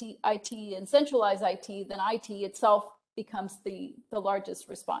decentralized IT and centralized IT, then IT itself becomes the largest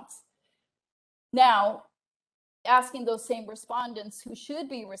response. Now, asking those same respondents who should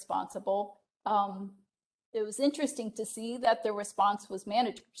be responsible, it was interesting to see that the response was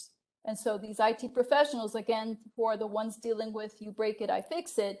managers. And so these IT professionals, again, who are the ones dealing with you break it, I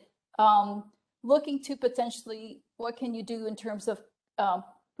fix it, looking to potentially what can you do in terms of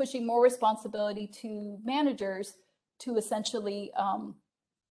pushing more responsibility to managers to essentially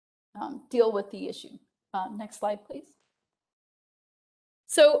deal with the issue. Next slide, please.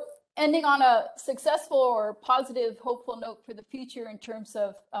 So ending on a successful or positive, hopeful note for the future in terms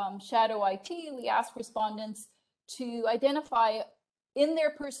of shadow IT, we asked respondents to identify in their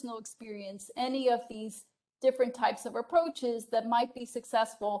personal experience any of these different types of approaches that might be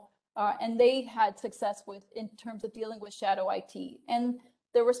successful and they had success with in terms of dealing with shadow IT. And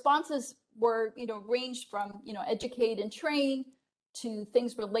the responses were, ranged from, educate and train to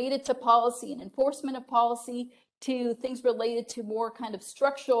things related to policy and enforcement of policy to things related to more kind of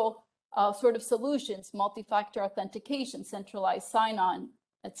structural sort of solutions, multi-factor authentication, centralized sign-on,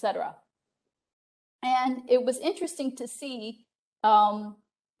 etc. And it was interesting to see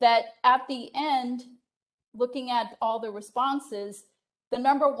that at the end, looking at all the responses, the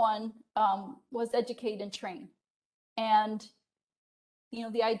number one was educate and train. And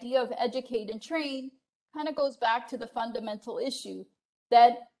the idea of educate and train kind of goes back to the fundamental issue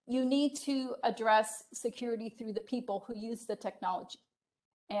that you need to address security through the people who use the technology.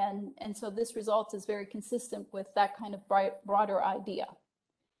 And so this result is very consistent with that kind of broader idea.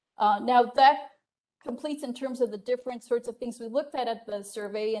 Now that completes in terms of the different sorts of things we looked at the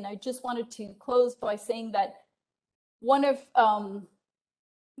survey. And I just wanted to close by saying that one of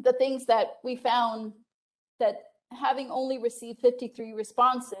the things that we found that having only received 53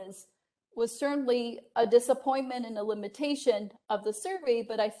 responses was certainly a disappointment and a limitation of the survey.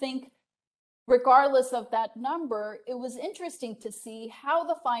 But I think regardless of that number, it was interesting to see how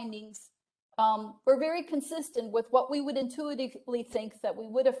the findings were very consistent with what we would intuitively think that we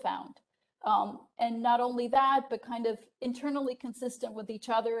would have found. And not only that, but kind of internally consistent with each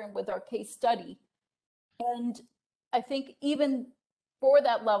other and with our case study. And I think even for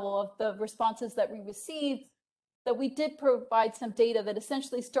that level of the responses that we received, that we did provide some data that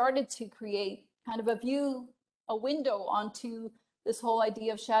essentially started to create kind of a window onto this whole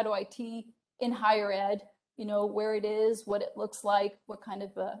idea of shadow IT in higher ed, where it is, what it looks like, what kind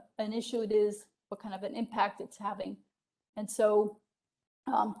of an issue it is, what kind of an impact it's having. And so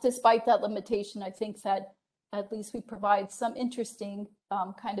despite that limitation, I think that at least we provide some interesting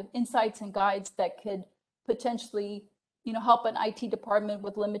kind of insights and guides that could potentially help an IT department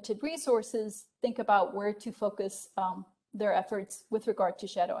with limited resources think about where to focus their efforts with regard to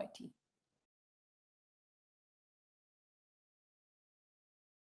shadow IT.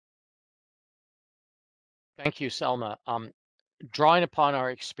 Thank you, Selma. Drawing upon our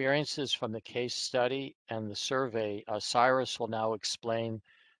experiences from the case study and the survey, Cyrus will now explain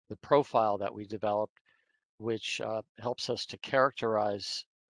the profile that we developed, which helps us to characterize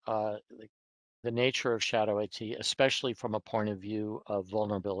the nature of shadow IT, especially from a point of view of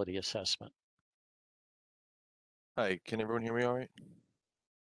vulnerability assessment. Hi, can everyone hear me all right?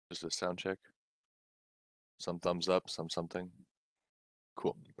 Just a sound check. Some thumbs up, something.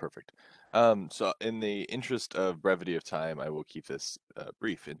 Cool, perfect. So in the interest of brevity of time, I will keep this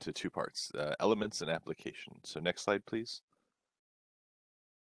brief into two parts, elements and application. So next slide, please.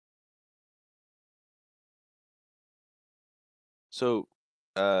 So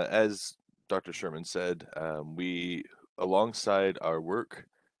as Dr. Sherman said, we, alongside our work,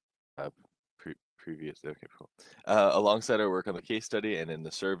 alongside our work on the case study and in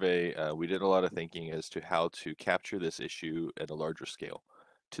the survey, we did a lot of thinking as to how to capture this issue at a larger scale.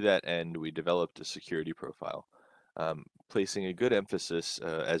 To that end, we developed a security profile, placing a good emphasis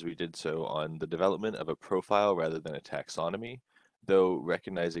as we did so on the development of a profile rather than a taxonomy, though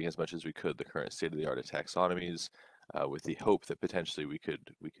recognizing as much as we could the current state-of-the-art of taxonomies, with the hope that potentially we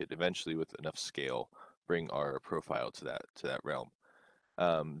could eventually, with enough scale, bring our profile to that realm.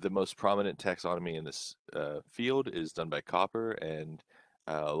 The most prominent taxonomy in this field is done by Copper, and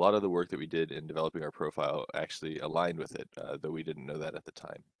a lot of the work that we did in developing our profile actually aligned with it, though we didn't know that at the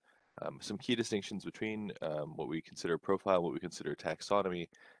time. Some key distinctions between what we consider profile, what we consider taxonomy,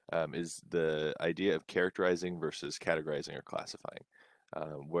 is the idea of characterizing versus categorizing or classifying,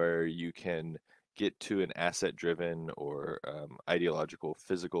 where you can get to an asset-driven or ideological,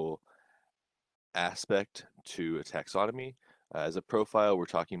 physical aspect to a taxonomy. As a profile, we're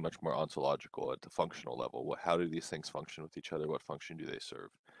talking much more ontological at the functional level. How do these things function with each other? What function do they serve?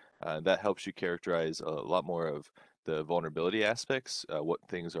 That helps you characterize a lot more of the vulnerability aspects, what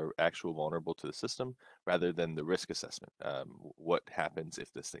things are actual vulnerable to the system, rather than the risk assessment. What happens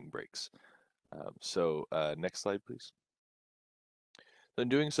if this thing breaks? Next slide, please. In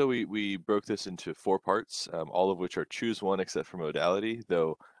doing so, we broke this into 4 parts, all of which are choose one except for modality,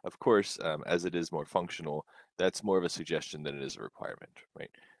 though, of course, as it is more functional, that's more of a suggestion than it is a requirement,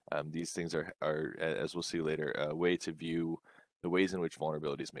 right? These things as we'll see later, a way to view the ways in which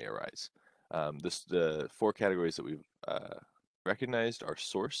vulnerabilities may arise. The 4 categories that we've recognized are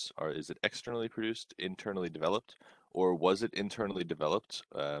source, is it externally produced, internally developed, or was it internally developed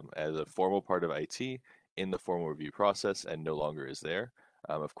as a formal part of IT in the formal review process and no longer is there?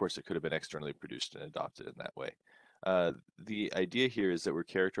 Of course, it could have been externally produced and adopted in that way. The idea here is that we're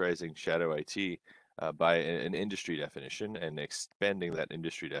characterizing shadow IT by an industry definition and expanding that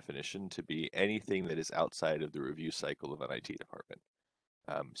industry definition to be anything that is outside of the review cycle of an IT department.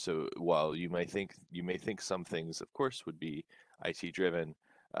 So while you may think some things, of course, would be IT driven,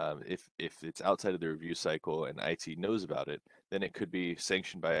 if it's outside of the review cycle and IT knows about it, then it could be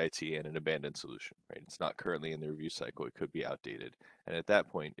sanctioned by IT and an abandoned solution, right? It's not currently in the review cycle, it could be outdated. And at that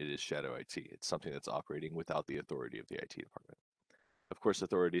point, it is shadow IT. It's something that's operating without the authority of the IT department. Of course,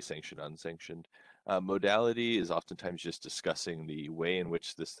 authority, sanctioned, unsanctioned. Modality is oftentimes just discussing the way in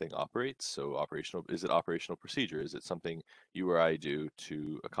which this thing operates. So is it operational procedure? Is it something you or I do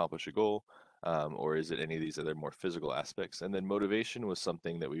to accomplish a goal? Or is it any of these other more physical aspects? And then motivation was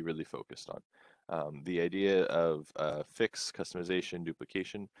something that we really focused on. The idea of fix, customization,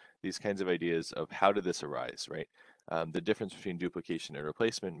 duplication, these kinds of ideas of how did this arise, right? The difference between duplication and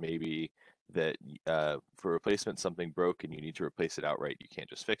replacement may be that for replacement, something broke and you need to replace it outright. You can't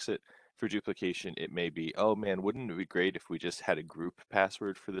just fix it. For duplication, it may be, oh man, wouldn't it be great if we just had a group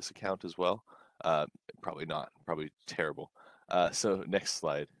password for this account as well? Probably not, probably terrible. So next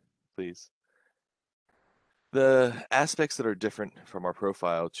slide, please. The aspects that are different from our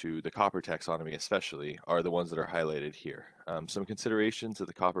profile to the copper taxonomy especially are the ones that are highlighted here. Some considerations that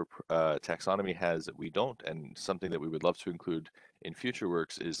the copper taxonomy has that we don't, and something that we would love to include in future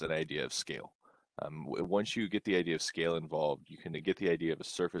works is an idea of scale. Once you get the idea of scale involved, you can get the idea of a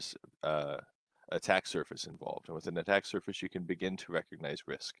surface, attack surface involved. And with an attack surface, you can begin to recognize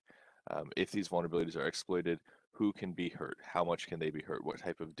risk. If these vulnerabilities are exploited, who can be hurt? How much can they be hurt? What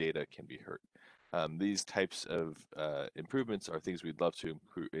type of data can be hurt? These types of improvements are things we'd love to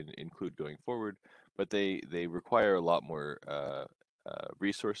include going forward, but they require a lot more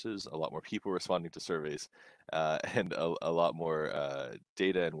resources, a lot more people responding to surveys, and a lot more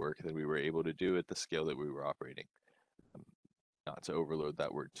data and work than we were able to do at the scale that we were operating. Not to overload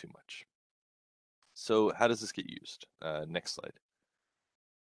that word too much. So how does this get used? Next slide.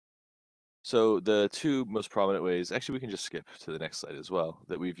 So the 2 most prominent ways, actually we can just skip to the next slide as well,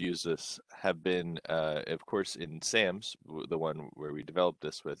 that we've used this have been, of course, in SAMS, the one where we developed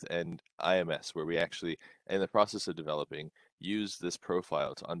this with, and IMS, where we actually, in the process of developing, use this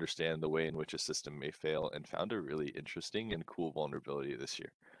profile to understand the way in which a system may fail and found a really interesting and cool vulnerability this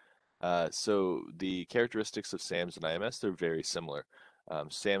year. So the characteristics of SAMS and IMS, they're very similar.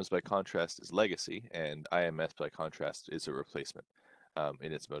 SAMS, by contrast, is legacy, and IMS, by contrast, is a replacement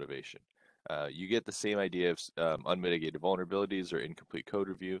in its motivation. You get the same idea of unmitigated vulnerabilities or incomplete code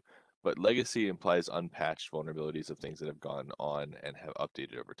review, but legacy implies unpatched vulnerabilities of things that have gone on and have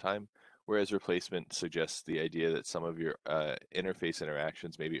updated over time, whereas replacement suggests the idea that some of your interface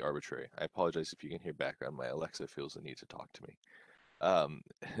interactions may be arbitrary. I apologize if you can hear background. My Alexa feels the need to talk to me.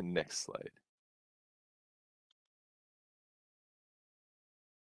 Next slide.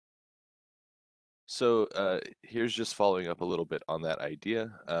 So here's just following up a little bit on that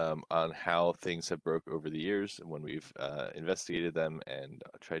idea, on how things have broke over the years when we've investigated them and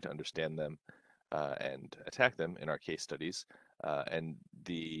tried to understand them and attack them in our case studies, and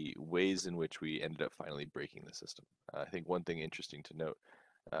the ways in which we ended up finally breaking the system. I think one thing interesting to note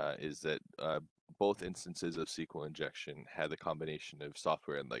is that both instances of SQL injection had the combination of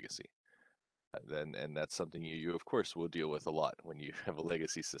software and legacy. And that's something you of course will deal with a lot when you have a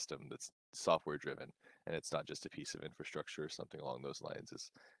legacy system that's software driven and it's not just a piece of infrastructure or something along those lines.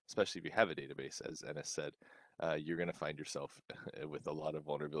 Especially if you have a database, as Ennis said, you're going to find yourself with a lot of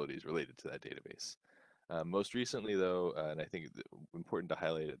vulnerabilities related to that database. Most recently, though, and I think important to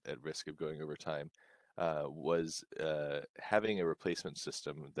highlight at risk of going over time, was having a replacement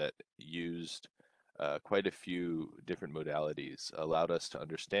system that used quite a few different modalities allowed us to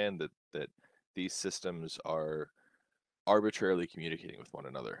understand that these systems are arbitrarily communicating with one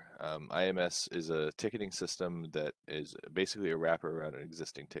another. IMS is a ticketing system that is basically a wrapper around an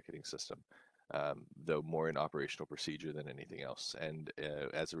existing ticketing system, though more in operational procedure than anything else. And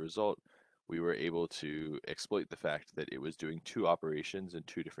as a result, we were able to exploit the fact that it was doing two operations in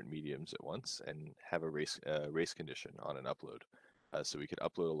two different mediums at once and have a race condition on an upload. So we could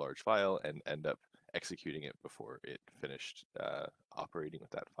upload a large file and end up executing it before it finished operating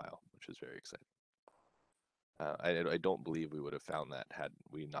with that file, which was very exciting. I don't believe we would have found that had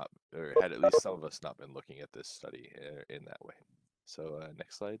we not, or had at least some of us not been looking at this study in that way. So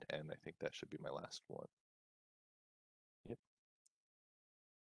next slide, and I think that should be my last one. Yep.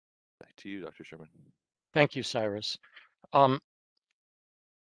 Back to you, Dr. Sherman. Thank you, Cyrus.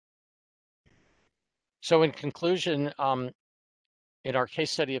 So in conclusion, in our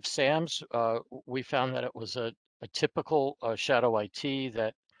case study of SAMS, we found that it was a typical shadow IT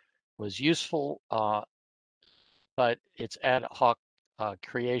that was useful, but its ad hoc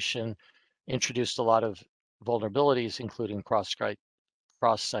creation introduced a lot of vulnerabilities, including cross-site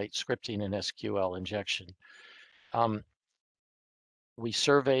scripting and SQL injection. We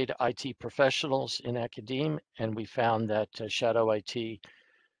surveyed IT professionals in academia, and we found that shadow IT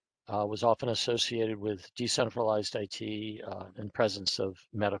was often associated with decentralized IT and presence of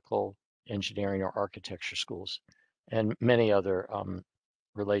medical, engineering, or architecture schools, and many other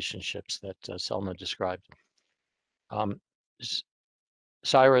relationships that Selma described.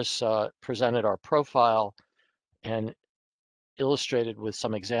 Cyrus presented our profile and illustrated with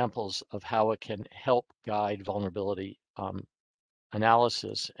some examples of how it can help guide vulnerability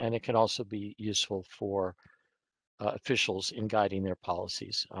analysis, and it can also be useful for officials in guiding their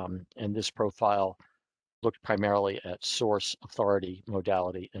policies. And this profile looked primarily at source, authority,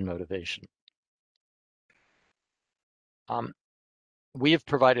 modality, and motivation. We have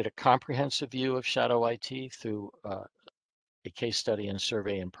provided a comprehensive view of shadow IT through a case study and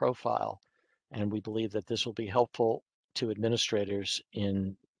survey and profile, and we believe that this will be helpful to administrators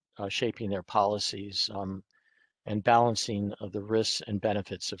in shaping their policies and balancing of the risks and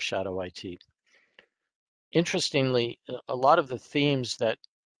benefits of shadow IT. Interestingly, a lot of the themes that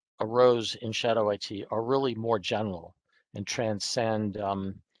arose in shadow IT are really more general and transcend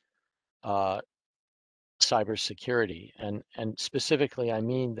cybersecurity. And specifically, I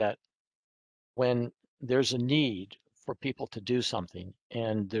mean that when there's a need for people to do something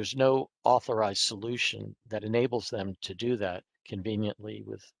and there's no authorized solution that enables them to do that conveniently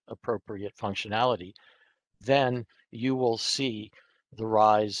with appropriate functionality, then you will see the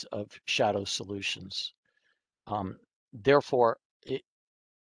rise of shadow solutions. Therefore,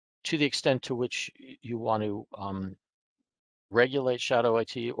 to the extent to which you want to regulate shadow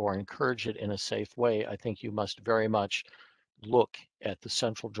IT or encourage it in a safe way, I think you must very much look at the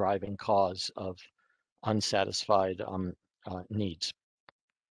central driving cause of unsatisfied needs.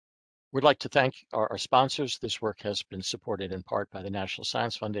 We'd like to thank our sponsors. This work has been supported in part by the National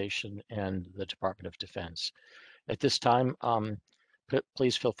Science Foundation and the Department of Defense. At this time,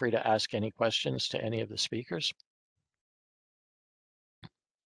 please feel free to ask any questions to any of the speakers.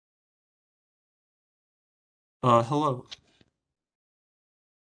 Hello.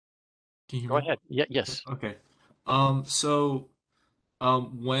 Can you hear Go me? ahead. Yes. Okay. So,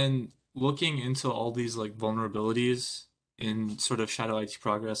 when looking into all these like vulnerabilities in sort of shadow IT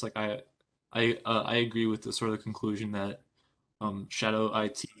progress, like I agree with the sort of conclusion that shadow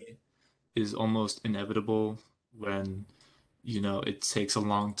IT is almost inevitable when, it takes a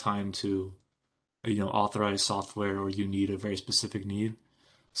long time to, authorize software or you need a very specific need.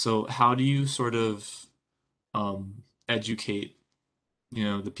 So how do you sort of educate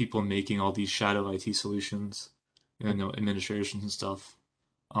the people making all these shadow IT solutions, administrations and stuff,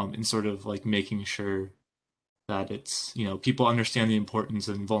 and sort of like making sure that it's, people understand the importance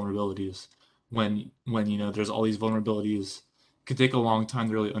of vulnerabilities when, there's all these vulnerabilities, it could take a long time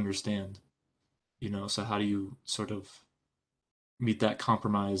to really understand, so how do you sort of meet that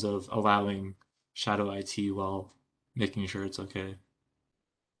compromise of allowing shadow IT while making sure it's okay?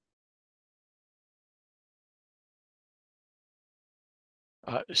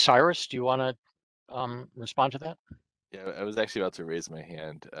 Cyrus, do you want to respond to that? Yeah, I was actually about to raise my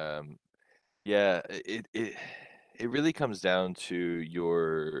hand. Yeah, it really comes down to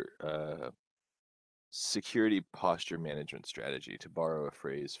your security posture management strategy, to borrow a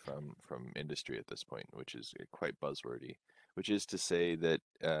phrase from industry at this point, which is quite buzzwordy, which is to say that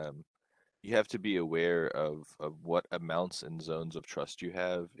you have to be aware of what amounts and zones of trust you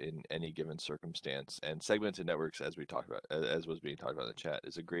have in any given circumstance. And segmented networks, as we talked about, as was being talked about in the chat,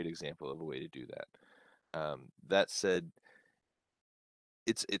 is a great example of a way to do that. That said,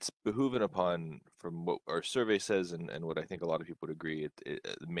 it's behooving upon, from what our survey says and what I think a lot of people would agree,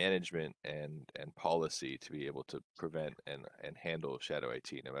 management and policy to be able to prevent and handle shadow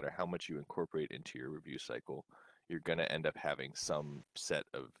IT. No matter how much you incorporate into your review cycle, you're going to end up having some set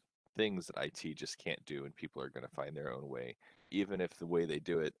of things that IT just can't do, and people are going to find their own way, even if the way they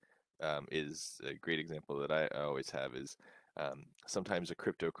do it is a great example that I always have is sometimes a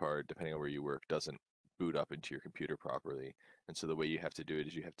crypto card, depending on where you work, doesn't boot up into your computer properly. And so the way you have to do it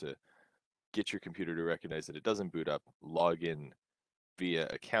is you have to get your computer to recognize that it doesn't boot up, log in via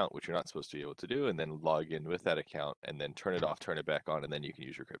account, which you're not supposed to be able to do, and then log in with that account and then turn it off, turn it back on, and then you can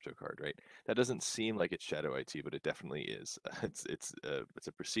use your crypto card, right? That doesn't seem like it's shadow IT, but it definitely is. It's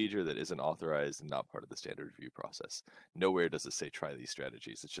a procedure that isn't authorized and not part of the standard review process. Nowhere does it say try these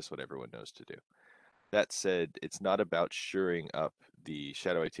strategies. It's just what everyone knows to do. That said, it's not about shoring up the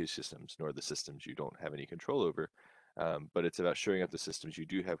shadow IT systems, nor the systems you don't have any control over, but it's about shoring up the systems you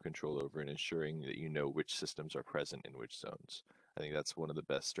do have control over and ensuring that you know which systems are present in which zones. I think that's one of the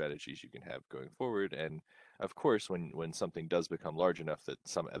best strategies you can have going forward. And of course, when something does become large enough that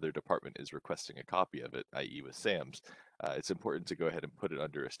some other department is requesting a copy of it, i.e. with SAMs, it's important to go ahead and put it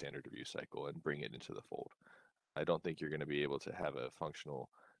under a standard review cycle and bring it into the fold. I don't think you're going to be able to have a functional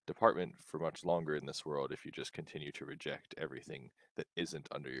department for much longer in this world if you just continue to reject everything that isn't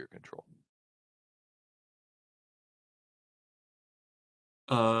under your control.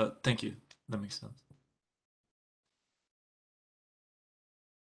 Thank you. That makes sense.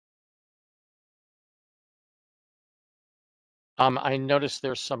 I noticed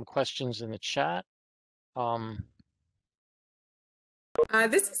there's some questions in the chat.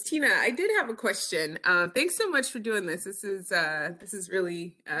 This is Tina. I did have a question. Thanks so much for doing this. This is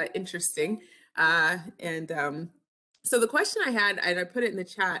really interesting. So the question I had, and I put it in the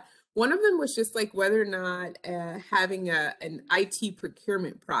chat, one of them was just like whether or not having an IT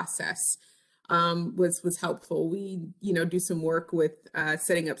procurement process was helpful. We, do some work with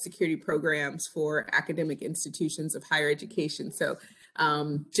setting up security programs for academic institutions of higher education. So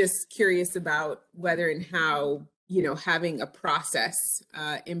just curious about whether and how, having a process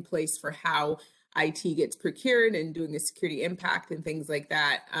in place for how IT gets procured and doing a security impact and things like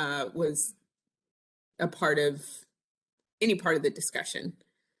that was a part of any part of the discussion.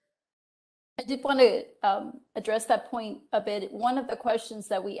 I did want to address that point a bit. One of the questions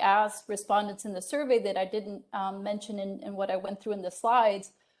that we asked respondents in the survey that I didn't mention in what I went through in the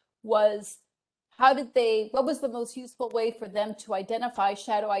slides was what was the most useful way for them to identify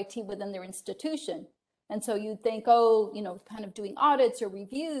shadow IT within their institution? And so you'd think, kind of doing audits or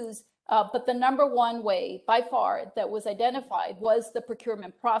reviews, but the number one way by far that was identified was the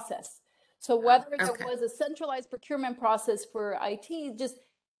procurement process. So whether there was a centralized procurement process for IT, just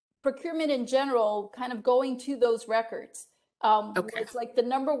procurement in general, kind of going to those records was like the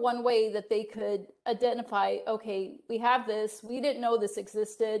number one way that they could identify, okay, we have this, we didn't know this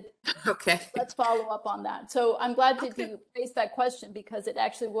existed. Okay. Let's follow up on that. So I'm glad that you raised that question because it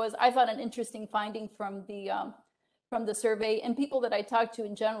actually was, I thought, an interesting finding from the survey and people that I talked to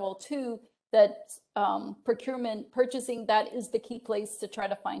in general too, that procurement, purchasing, that is the key place to try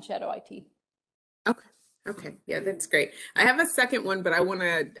to find shadow IT. Okay. Yeah, that's great. I have a second one, but I don't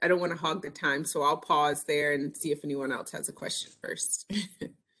want to hog the time, so I'll pause there and see if anyone else has a question first.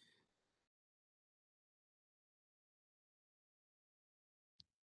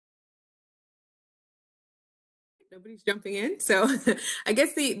 Nobody's jumping in. So I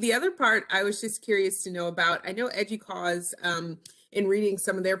guess the other part I was just curious to know about, I know EDUCAUSE, in reading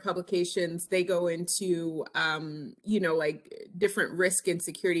some of their publications, they go into, like different risk and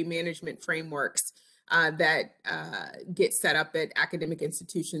security management frameworks that get set up at academic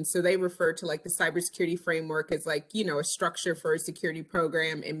institutions. So they refer to like the cybersecurity framework as like, a structure for a security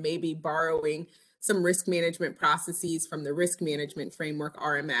program and maybe borrowing some risk management processes from the risk management framework,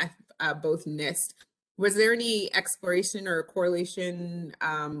 RMF, both NIST. Was there any exploration or correlation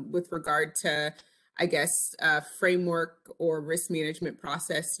with regard to, I guess, framework or risk management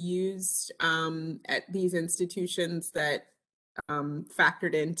process used at these institutions that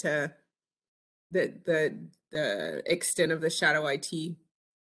factored into the extent of the shadow IT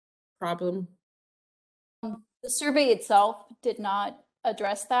problem? The survey itself did not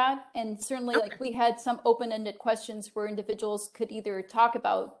address that. And certainly like we had some open-ended questions where individuals could either talk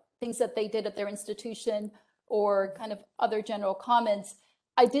about things that they did at their institution or kind of other general comments.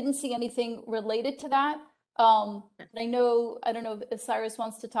 I didn't see anything related to that. I don't know if Cyrus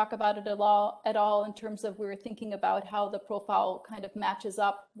wants to talk about it at all in terms of we were thinking about how the profile kind of matches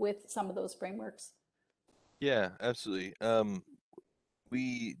up with some of those frameworks. Yeah, absolutely.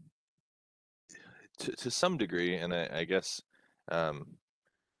 We, to some degree, and I guess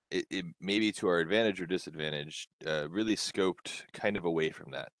it may be to our advantage or disadvantage, really scoped kind of away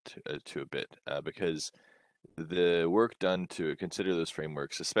from that to a bit, because the work done to consider those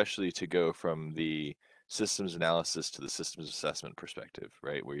frameworks, especially to go from the systems analysis to the systems assessment perspective,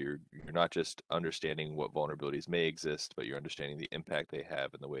 right? Where you're not just understanding what vulnerabilities may exist, but you're understanding the impact they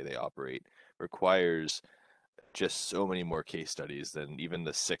have and the way they operate, requires just so many more case studies than even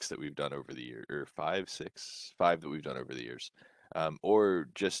the 6 that we've done over the year, or 5 that we've done over the years, or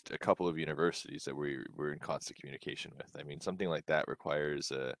just a couple of universities that we're in constant communication with. I mean, something like that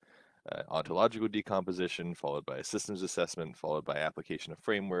requires a ontological decomposition, followed by a systems assessment, followed by application of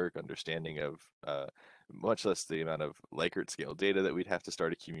framework, understanding of much less the amount of Likert scale data that we'd have to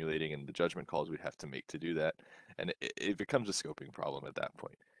start accumulating and the judgment calls we'd have to make to do that. And it becomes a scoping problem at that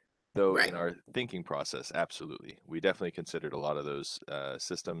point. Though Right. in our thinking process, absolutely, we definitely considered a lot of those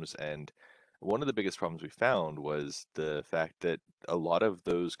systems. And one of the biggest problems we found was the fact that a lot of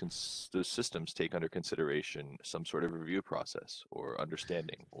those systems take under consideration some sort of review process or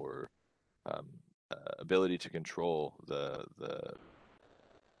understanding or um, ability to control the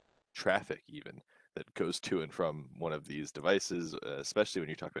traffic even that goes to and from one of these devices, especially when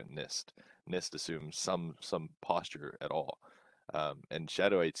you talk about NIST. NIST assumes some posture at all. And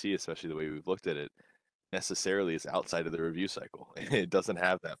Shadow IT, especially the way we've looked at it, necessarily is outside of the review cycle. It doesn't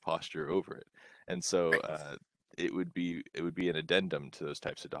have that posture over it. And so it would be an addendum to those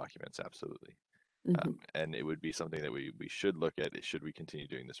types of documents, absolutely. And it would be something that we should look at should we continue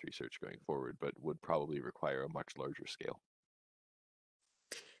doing this research going forward, but would probably require a much larger scale.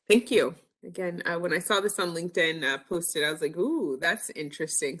 Thank you. Again, when I saw this on LinkedIn posted, I was like, ooh, that's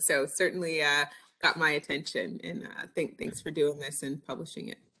interesting. So certainly got my attention, and thanks for doing this and publishing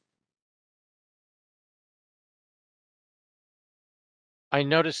it. I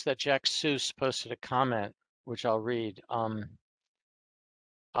noticed that Jack Seuss posted a comment, which I'll read.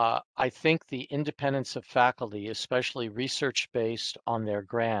 I think the independence of faculty, especially research-based on their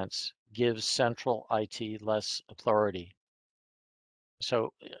grants, gives central IT less authority.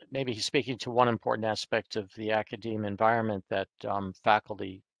 So maybe he's speaking to one important aspect of the academe environment, that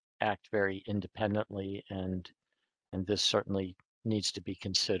faculty act very independently, and this certainly needs to be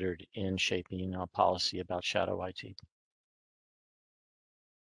considered in shaping policy about shadow IT.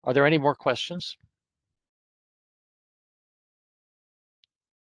 Are there any more questions?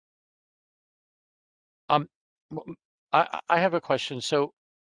 I have a question. So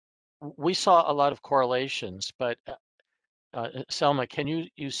we saw a lot of correlations, but Selma, can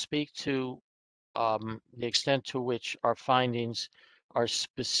you speak to the extent to which our findings are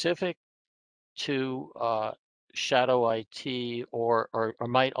specific to shadow IT, or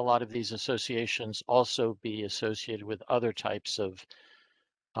might a lot of these associations also be associated with other types of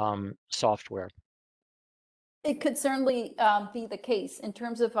software? It could certainly be the case. In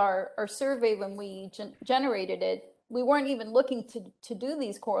terms of our survey, when we generated it, we weren't even looking to do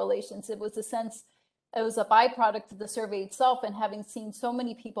these correlations. It was a byproduct of the survey itself, and having seen so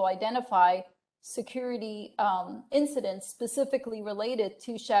many people identify security incidents specifically related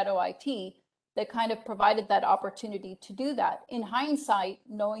to shadow IT, that kind of provided that opportunity to do that. In hindsight,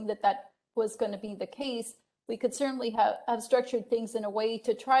 knowing that that was going to be the case, we could certainly have structured things in a way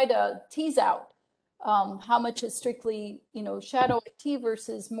to try to tease out how much is strictly, shadow IT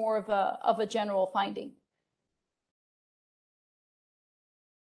versus more of a general finding.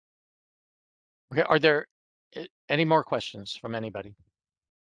 Okay, are there any more questions from anybody?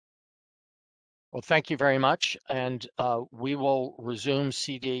 Well, thank you very much, and we will resume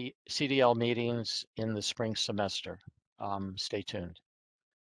CDL meetings in the spring semester. Stay tuned.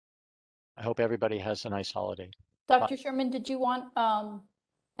 I hope everybody has a nice holiday. Dr. Sherman, did you want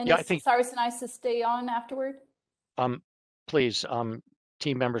Yeah, I think Cyrus and I to stay on afterward? please,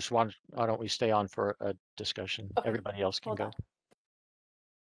 team members, why don't we stay on for a discussion? Okay. Everybody else can Hold go. on.